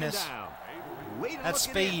he's taken goodness. down. Way to That's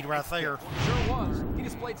look it in. speed right there. Sure was. He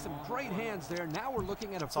displayed some great hands there. Now we're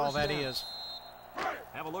looking at a That's all first that down. is.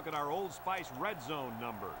 Have a look at our Old Spice Red Zone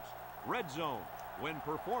numbers. Red Zone, when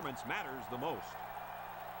performance matters the most.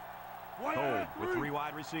 Cole with 3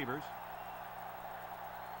 wide receivers.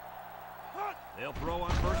 They'll throw on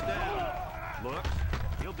first down. Looks.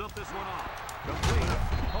 He'll dump this one off. Complete.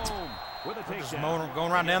 Home with a Just takedown.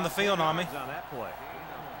 going right down the field on me. On that play.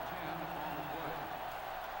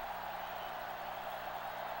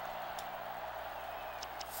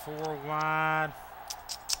 Four wide.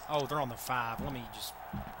 Oh, they're on the 5. Let me just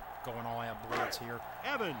going all out blitz here.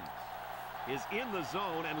 Evans is in the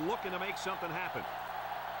zone and looking to make something happen.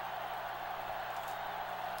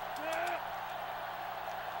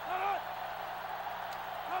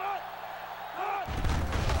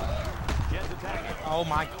 Jets attacking. Oh,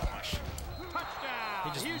 my gosh. Touchdown.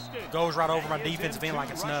 He just Houston. goes right over my That gives defensive him end like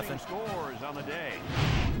 2 it's rushing nothing. Scores on the day.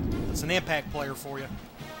 It's an impact player for you.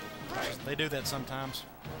 They do that sometimes.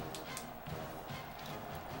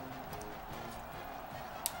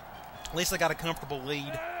 At least they got a comfortable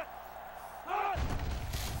lead.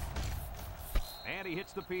 And he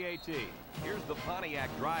hits the PAT. Here's the Pontiac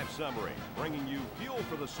drive summary, bringing you fuel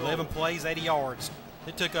for the soul. 11 plays, 80 yards.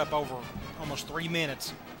 It took up over almost 3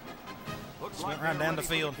 minutes. Looks Just went like right they're down the ready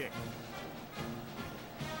for field. kick.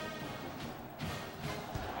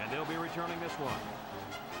 And they'll be returning this one.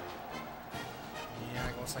 Yeah,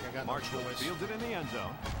 it looks like I got no Marshall choice. fields it in the end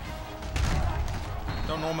zone.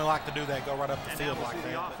 Don't normally like to do that, go right up the And field now we'll like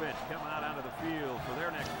see that. the but offense come out onto the field for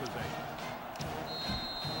their next possession.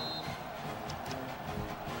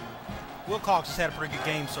 Wilcox has had a pretty good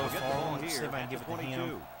game so We'll get the ball far. Let's see here if I can at give the it to 22.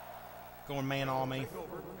 him. Going man on me.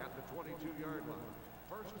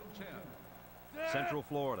 Central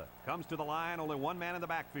Florida comes to the line, only 1 man in the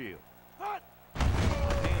backfield. Handoff.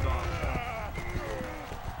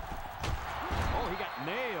 Oh, he got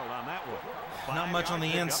nailed on that one. Not much on the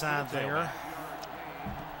 5-yard pickup inside for the there. tailback.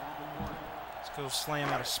 Let's go slam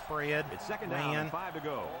out a spread. It's second down Man. and 5 to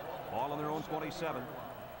go. Ball on their own 27.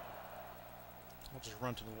 I'll just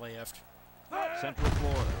run to the left. Central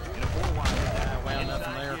Florida in a 4-wide. Well,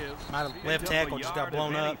 nothing there. My left tackle just got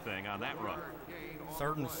blown up. On that run.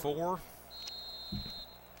 3rd and 4.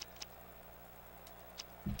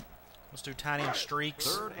 Let's do tight end streaks.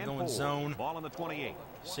 3rd and Going 4. zone. Ball on the 28.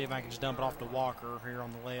 See if I can just dump it off to Walker here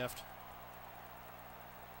on the left.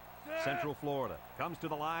 Central Florida comes to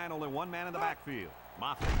the line. Only one man in the backfield.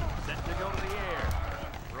 Moffitt set to go to the air.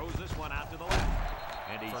 Throws this one out to the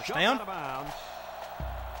left. And he's First shoved down. out of bounds.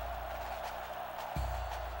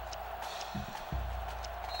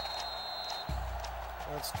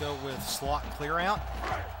 Let's go with slot clear out.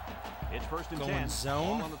 It's 1st and Going 10.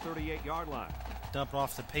 zone. Ball on the 38-yard line. Dump it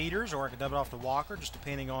off to Peters, or I could dump it off to Walker, just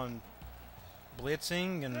depending on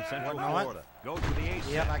blitzing and Central whatnot. Florida goes to the ace.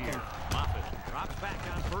 Yep, I can Moffitt drops back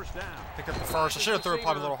on 1st down. pick up the first. I should have thrown it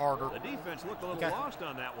probably a little harder. The defense looked a little Okay. lost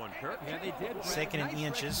on that one, Kirk. Yeah, they did. 2nd and Nice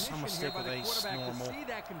inches. I'm going to recognition stick here with by the ace quarterback to normal, see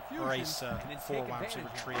that confusion or ace and then 4 take wide receiver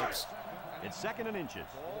advantage of it. trips. It's 2nd and inches.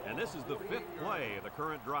 And this is the 5th play of the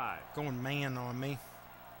current drive. Going man on me.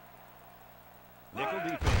 Nickel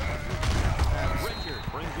defense.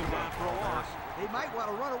 Richard brings him down for a loss. They might want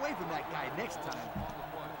to run away from that guy next time.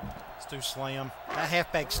 Let's do slam. That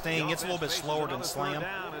halfback sting, it's a little bit slower than slam.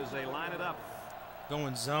 Down as they line it up.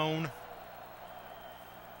 Going zone.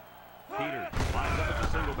 Peters lines up at the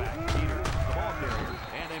single back. Peters, the ball carrier,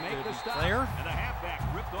 and they make the stop. Player. And the halfback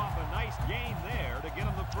ripped off a nice gain there to get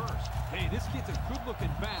him the first. Hey, this kid's a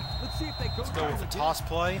good-looking back. Let's see if they go. Let's go with the toss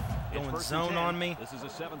play. It's Going 1st and zone 10. on me. This is the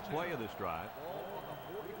 7th play of this drive.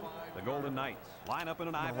 The Golden Knights line up in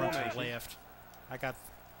an I I'm going to formation. the left. I got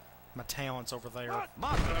my talents over there.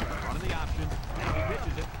 Moffitt running the option, and he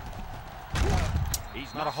pitches it.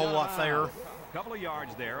 He's Not a knocked whole out lot of there. bounds. Couple of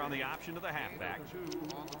yards there on the option to the halfback.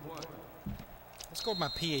 Let's go with my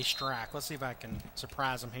PA strike. Let's see if I can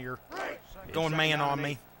surprise him here. It's Going 2nd man down on and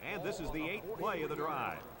me. 8, and this is the 8th play of the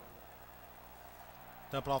drive.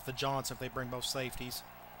 Dump it off to Johnson if they bring both safeties.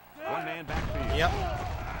 One man backfield. Yep.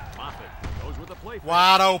 Moffitt goes with the play.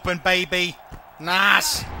 Wide open, baby.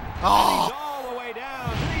 Nice. He's Oh, all the way down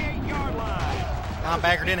to the 8-yard line.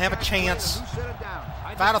 linebacker didn't have a chance. Who set it down?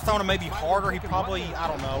 If I'd have thrown him maybe harder, he probably, I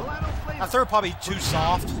don't know. I threw it probably too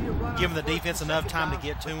soft, giving the defense enough time to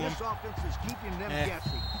get to him. This offense is keeping them Eh.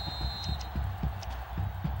 guessing.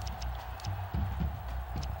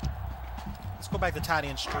 Let's go back to tight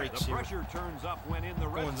end The streaks here. pressure turns up when in the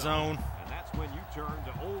red Going zone. zone. And that's when you turn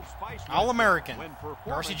to Old Spice. All-American, When performance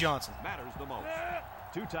Darcy Johnson. matters the most.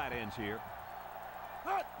 2 tight ends here.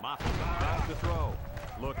 Moffitt back to throw.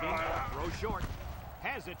 Looking, throw short.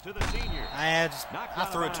 Has it to the senior. I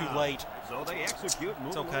threw it too late. So they execute and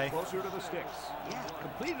move a okay. little closer to the sticks. Yeah,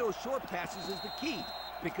 completing those short passes is the key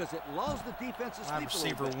because it lulls the defense to sleep Wide a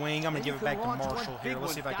receiver little bit. wing. I'm Then going to give you it can back to launch one Marshall big here.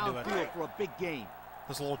 Let's see if I can do it. downfield for a big gain.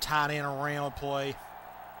 This little tight end around play.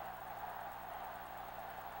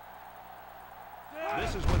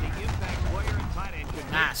 This is when the impact player and tight end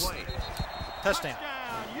can Nice. make plays. Touchdown.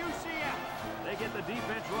 UCF. They get the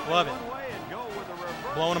defense running Love it. one way and go with a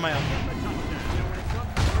reverse. Blowing them out. Get the touchdown.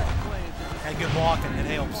 Had good blocking. It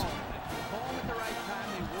helps. Call at the right time.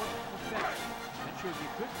 They work with perfection. That shows you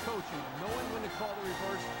good coaching, knowing when to call the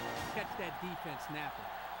reverse, catch that defense napping.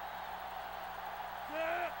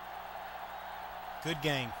 Good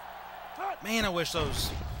game. Man, I wish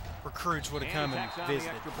those recruits would have come and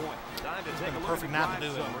visited. It's been the perfect night to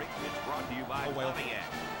do it. It's brought to you by Oh, well. Pontiac.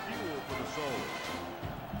 Fuel for the soul.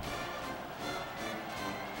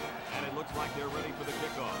 And it looks like they're ready for the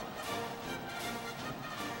kickoff.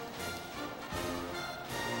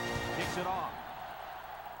 Kicks it off.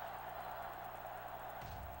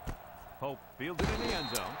 Pope fields it in the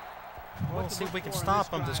end zone. Well, let's see if we can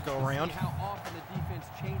stop them this go around. See how often the defense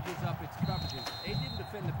changes up its coverages. They didn't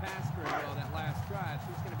defend the pass very well that last drive, so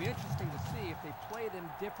it's going to be interesting to see if they play them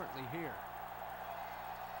differently here.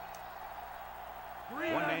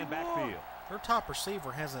 One man backfield. Their top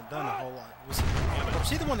receiver hasn't done a whole lot. Was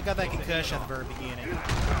he the one that got that concussion at the very beginning?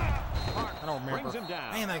 I don't remember.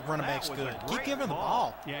 Man, that running back's good. Keep giving him the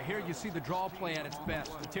ball. Yeah, here you see the draw play at its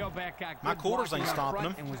best. The tailback got good My quarters ain't blocking up stopping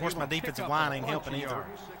front him. and was Of course, able my to pick defensive up line a ain't bunch helping of either.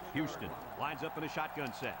 yards. Houston lines up in a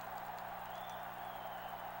shotgun set.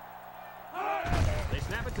 They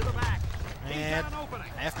snap it to the back. He's And got an opening.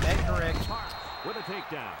 halfback correct. Parks with a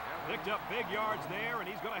takedown. Picked up big yards there, and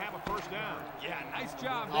he's going to have a first down. Yeah, nice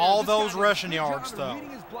job there. All This guy those did a rushing good job yards, of though, reading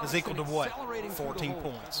his blocks is equal to and what? accelerating through the 14 hole.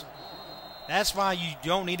 points. That's why you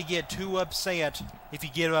don't need to get too upset if you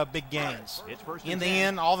give up big gains. It's first In and the 10.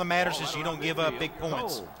 end, all that matters Ball is out you around don't give up midfield. big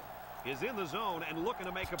points. Cole is in the zone and looking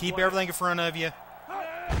to make a Keep play. everything in front of you.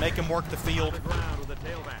 Make them work the field. On the ground with the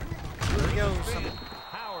tailback. There he goes.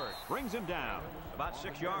 Howard Brings him down. About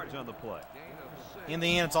 6 yards on the play. In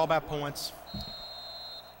the end, it's all about points.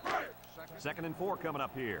 2nd and 4 coming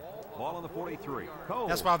up here. Ball on the 43. Cole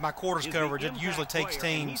That's why with my quarters is coverage, the it usually impact takes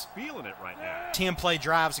player, and teams he's feeling it right now. 10-play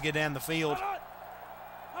drives to get down the field.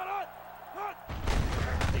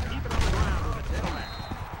 They keep it on the ground with a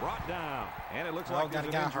tailback. Brought down. And it looks like got there's a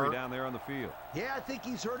an guy injury hurt. down there on the field. Yeah, I think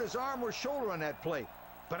he's hurt his arm or shoulder on that play.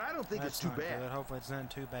 But I don't think That's it's too not bad. good. Hopefully it's not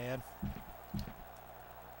too bad.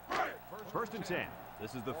 1st and 10.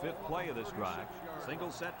 This is the 5th play of this drive.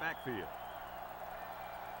 Single set backfield.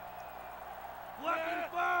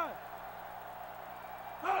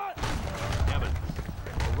 Evans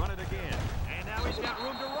will run it again. And now he's got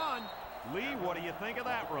room to run. Lee, what do you think of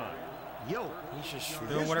that run? Yo, He's just is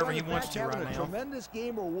doing this whatever he running wants back to having right a now. tremendous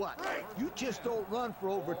game or what? You just don't run for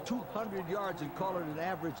over 200 yards and call it an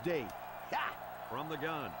average day. Ha! From the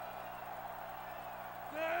gun.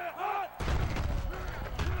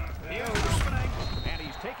 Here's the opening. And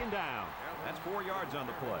he's taken down. That's 4 yards on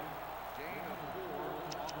the play.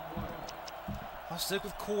 I'll stick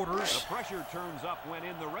with quarters. The pressure turns up when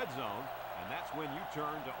in the red zone, and that's when you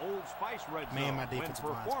turn to Old Spice red zone. Man, my when defensive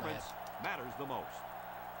line's performance matters the most.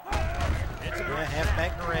 It's a Yeah,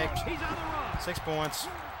 halfback direct. He's on the run. 6 points.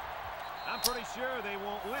 I'm pretty sure they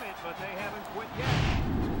won't win it, but they haven't quit yet.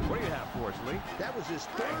 What do you have for us, Lee? That was his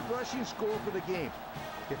 3rd rushing score for the game.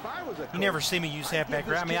 If I was a coach, You never see me use I'd halfback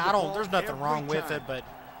give this direct. I mean, kid I the don't. ball There's nothing every wrong with time. it, but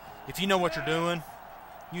if you know what you're doing,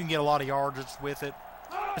 you can get a lot of yardage with it.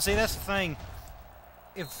 But see, that's the thing.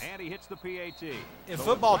 If And he hits the PAT.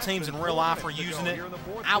 football teams in real life are using it,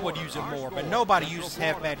 I would use it more. But nobody uses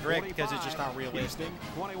halfback direct because it's just not realistic.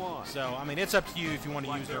 21. So, I mean, it's up to you if you want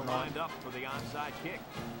to use it or not. Lined up for the onside kick.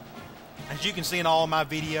 As you can see in all of my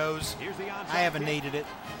videos, Here's the onside I haven't kick. needed it.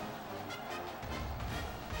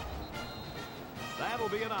 That'll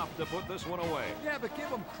be enough to put this one away. Yeah, but give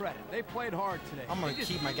them credit. They played hard today. I'm gonna They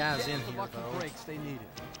just keep my didn't guys get in the here, lucky though. breaks they needed.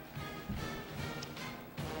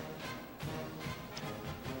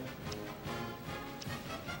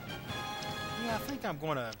 Yeah, I think I'm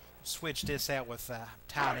going to switch this out with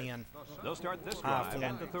tight end They'll start this High drive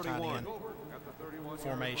at the form, 31. tight end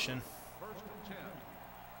formation.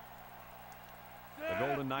 The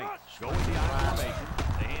Golden Knights go with the I formation.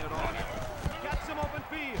 They hand it off. Got some open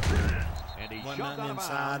field. And he Wasn't shoved nothing out of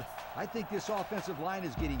inside. bounds. I think this offensive line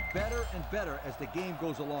is getting better and better as the game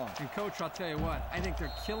goes along. And, Coach, I'll tell you what. I think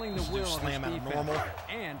they're killing the Just do will of this slam out of defense. normal.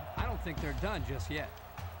 And I don't think they're done just yet.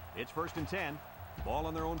 It's 1st and 10. Ball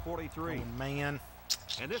on their own 43. Oh, man.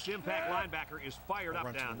 And this impact linebacker is fired I'll up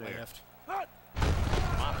run to down the there. left. Hands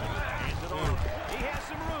it off. He has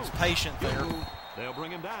some room. He's patient there. They'll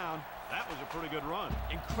bring him down. That was a pretty good run.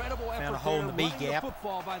 Incredible effort a hole in there, the B running gap. the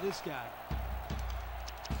football by this guy.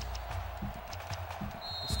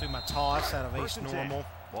 Let's do my toss out of 1st ace and 10. normal.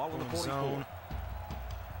 Ball on the Going 44. zone.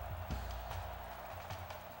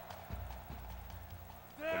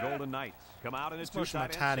 The Golden Knights come out in a Let's push my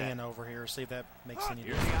two-tight tight end end set. over here. See if that makes any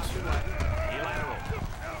Here's the difference. option left. He lateral.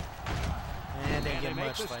 And didn't And they get make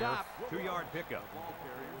much the there. stop. 2-yard pickup.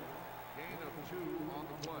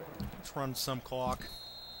 Let's run some clock.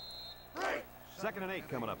 2nd and 8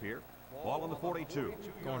 coming up here. Ball on the 42.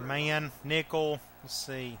 Going man, nickel. Let's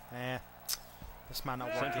see. This might not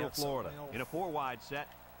work Central out. Florida So, in a 4-wide set.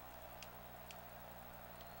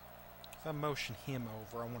 if I motion him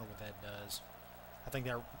over, I wonder what that does. I think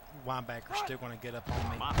their linebacker's still going to get up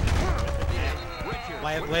on me.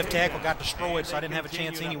 Left tackle got destroyed, so I didn't have a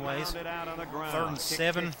chance anyways. 3rd and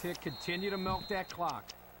 7. Tick, continue to milk that clock.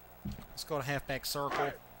 Let's go to halfback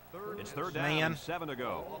circle. It's 3rd down Man. and 7 to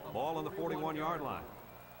go. Ball on the 41-yard line.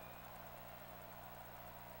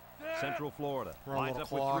 Central Florida Run a lines little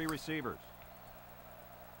up with clock. 3 receivers.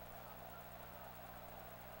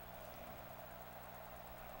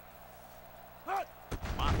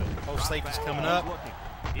 Both safeties coming up.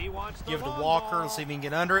 He wants the Give it to long Walker. ball. Let's see if he can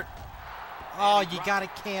get under it. Oh, you got to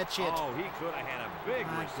catch it. Oh, he could have had a big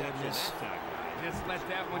My reception goodness. that time. Just let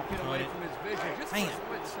that one get away from his vision. Just Man. for a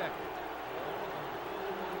split second.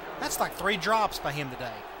 That's like 3 drops by him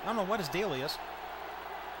today. I don't know what his deal is.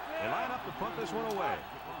 They line up to punt this one away.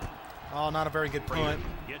 Oh, not a very good punt.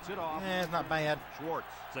 Gets it off. It's not bad. Schwartz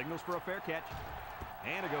signals for a fair catch.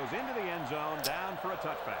 And it goes into the end zone, down for a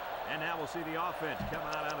touchback. And now we'll see the offense come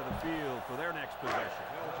out onto the field for their next possession.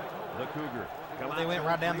 The Cougars come out. They went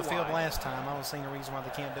right down the 3 field wide. last time. I don't see any reason why they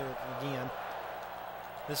can't do it again.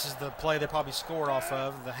 This is the play they probably scored off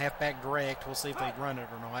of, the halfback direct. We'll see if they run it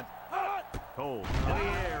or not. Cole to the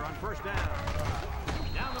air on 1st down.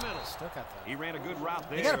 Down the middle. Still got that. He ran a good route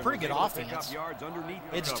there. They got a pretty good and was able to pick offense. up yards underneath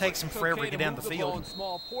the It just coverage. takes them forever to get down the Ball field. in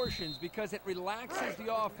small portions because it relaxes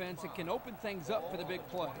the offense and can open things up for the big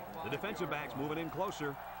play. The defensive backs moving in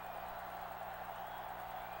closer.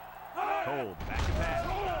 Cole, back to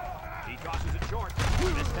pass. He tosses it short.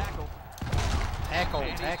 Missed tackle. Tackle,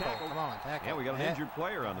 And he's tackle. tackled. Come on, tackle. Yeah, we got an injured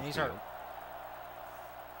player on the He's field. hurt.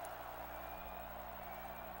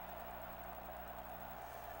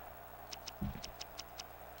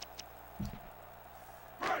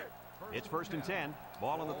 It's 1st and 10.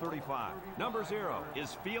 Ball on the 35. Number 0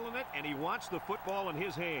 is feeling it, and he wants the football in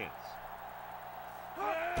his hands.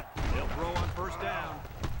 They'll throw on 1st down.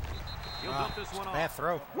 He'll dump this one Bad off.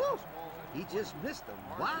 throw. Woo! He just missed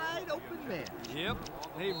a wide open man. Yep,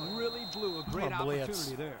 they really blew a great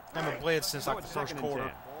opportunity there. I'm a blitz since So like the it's first 2nd and quarter.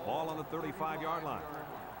 10. Ball on the 35-yard line.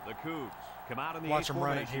 The Cougs come out in the Watch eight them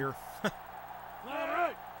run it formation. here.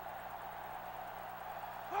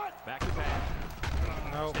 Back to pass.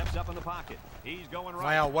 No. Steps up in the pocket. He's going right.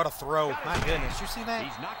 Wow, what a throw. My goodness. You see that?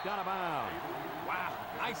 He's knocked out of bounds. Wow,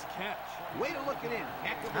 nice catch. Way to look it in.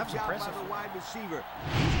 Heck of That a was job impressive. by the wide receiver.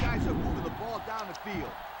 These guys are moving the ball down the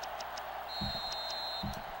field.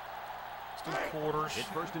 It's 2 quarters. It's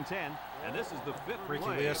 1st and 10, and this is the 5th Ricky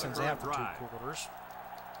play of the Wilson's current out for 2 drive. quarters.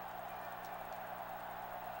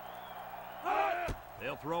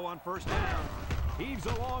 They'll throw on 1st down. Heaves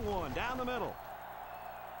a long one down the middle.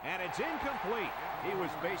 And it's incomplete. He was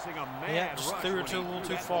facing a mad Yeah, just rush threw it when a he little threw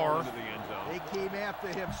too that ball far. into the end zone. They came after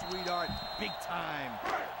him, sweetheart. Big time.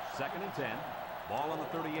 2nd and 10. Ball on the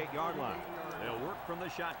 38-yard line. They'll work from the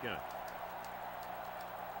shotgun.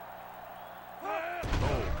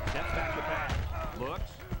 Oh, steps back to pass.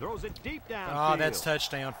 Looks, throws it deep down. Oh, that's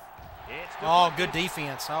touchdown. It's Oh, deflected. good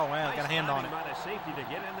defense. Oh, wow, Nice got a hand on timing it. by the safety to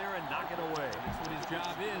get in there and knock it away. That's what his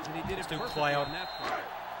job is, and he did it Stu perfectly Cloud. on that play.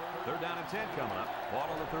 3rd down and 10 coming up. Ball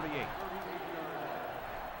on the 38.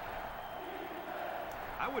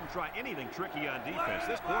 I wouldn't try anything tricky on defense.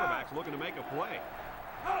 This quarterback's looking to make a play.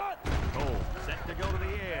 Cole set to go to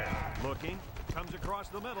the air. Looking. Comes across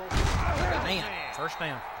the middle. Man, 1st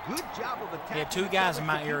down. Good job of attacking. He had 2 the guys in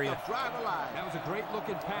cover my to keep area. the drive alive. That was a great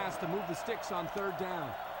looking pass to move the sticks on 3rd down.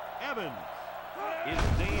 Evans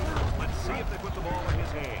is dangerous. Let's see if they put the ball in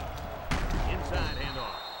his hand. Inside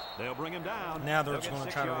handoff. They'll bring him down. Now they're They'll just get going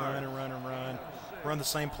to 6 try to yards. run and run and run. Run the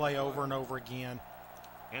same play over and over again.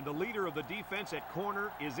 And the leader of the defense at corner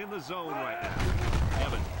is in the zone right now.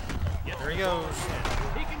 Evans. There he goes.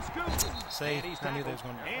 He can scoop. See, And he's I knew tackled. they was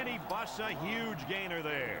going to. And he busts a huge gainer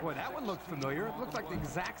there. Boy, that one looked familiar. It looked like the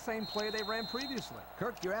exact same play they ran previously.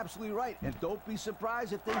 Kirk, you're absolutely right. And don't be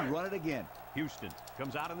surprised if they run it again. Houston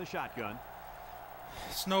comes out in the shotgun.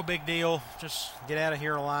 It's no big deal. Just get out of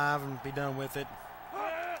here alive and be done with it.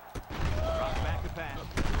 Drops back to pass.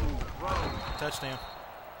 Throw. Touchdown.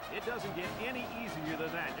 It doesn't get any easier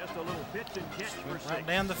than that. Just a little pitch and catch for 6. Right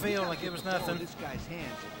down the field like it was Ball in nothing. this guy's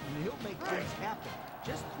hands, and he'll make things happen.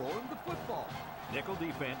 Just throw him the football. Nickel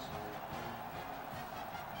defense.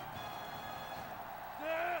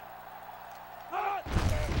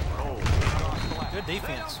 Good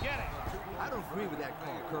defense. Get it. I don't agree with that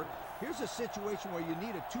call, Kirk. Here's a situation where you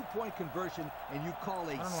need a 2-point conversion, and you call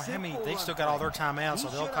a I don't know how many. simple They run still got all play. their timeouts, so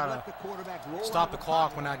He they'll should have kind let the of quarterback roll stop out the of clock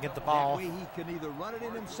pocket. when I get the ball. That way he can either run it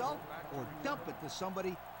in himself or dump it to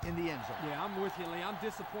somebody in the end zone. Yeah, I'm with you, Lee. I'm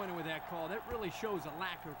disappointed with that call. That really shows a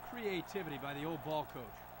lack of creativity by the old ball coach.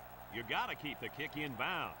 You got to keep the kick in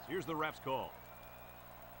bounds. Here's the ref's call.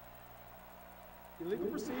 Illegal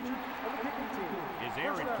procedure of the kicking team. His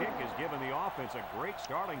errant kick has given the offense a great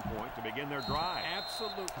starting point to begin their drive.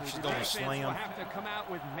 Absolutely. She's The going to defense slam. will have to come out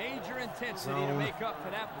with major intensity to Zone. make up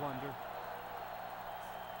for that blunder.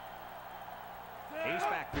 Ace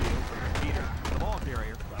backfield. Peter, the ball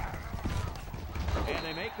carrier. And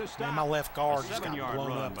they make the stop. Man, my left guard A just got 7-yard blown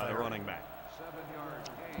run up by the there. running back.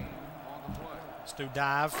 Stu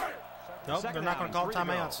dive. Nope, they're Second not going to down, call 3 to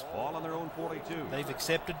go. timeouts. Ball on their own 42. They've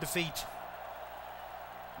accepted defeat.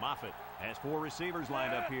 Moffitt has 4 receivers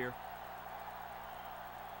lined up here.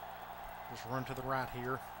 Just run to the right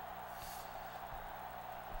here.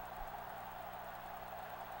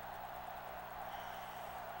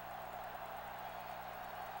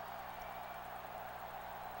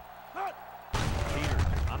 Peters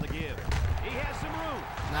on the give. He has some room.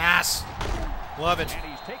 Nice. Love it. And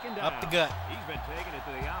he's taken down. Up the gut. He's been taking it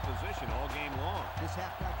to the opposition all game long. This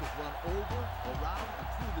halfback has run over, around, and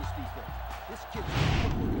through this defense. This kid's a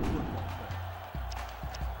good-looking football player.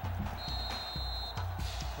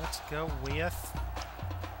 Let's go with.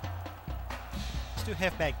 Let's do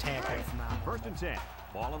halfback tackle for now. 1st and 10.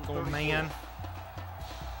 Ball on the Go 34. man.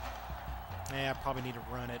 Yeah, I probably need to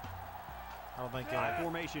run it. I don't think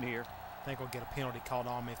formation here. I think we'll get a penalty called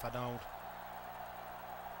on me if I don't.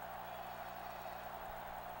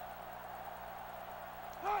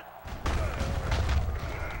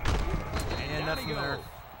 And nothing there.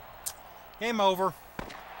 Game over.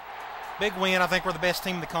 Big win. I think we're the best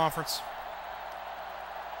team in the conference.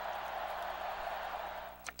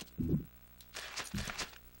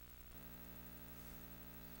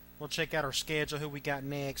 We'll check out our schedule, who we got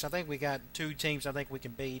next. I think we got 2 teams I think we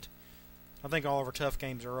can beat. I think all of our tough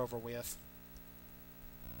games are over with.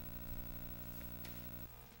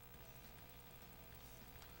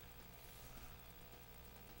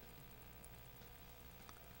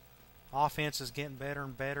 Offense is getting better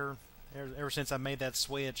and better ever since I made that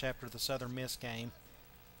switch after the Southern Miss game.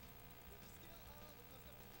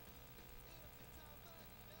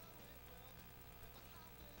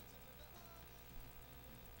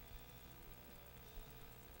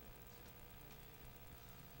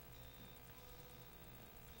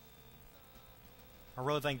 I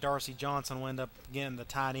really think Darcy Johnson will end up getting the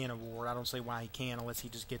tight end award. I don't see why he can't unless he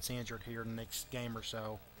just gets injured here in the next game or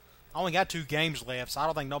so. I only got 2 games left, so I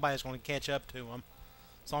don't think nobody's going to catch up to him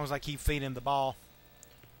as long as I keep feeding him the ball.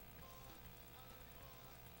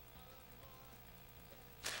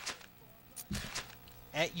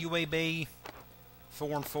 At UAB,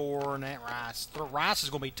 4-4, and at Rice. Rice is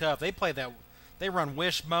going to be tough. They play that. They run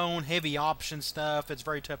wishbone, heavy option stuff. It's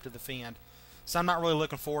very tough to defend. So I'm not really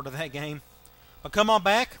looking forward to that game. But come on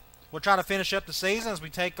back. We'll try to finish up the season as we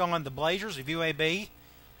take on the Blazers of UAB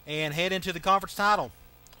and head into the conference title.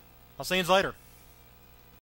 I'll see you later.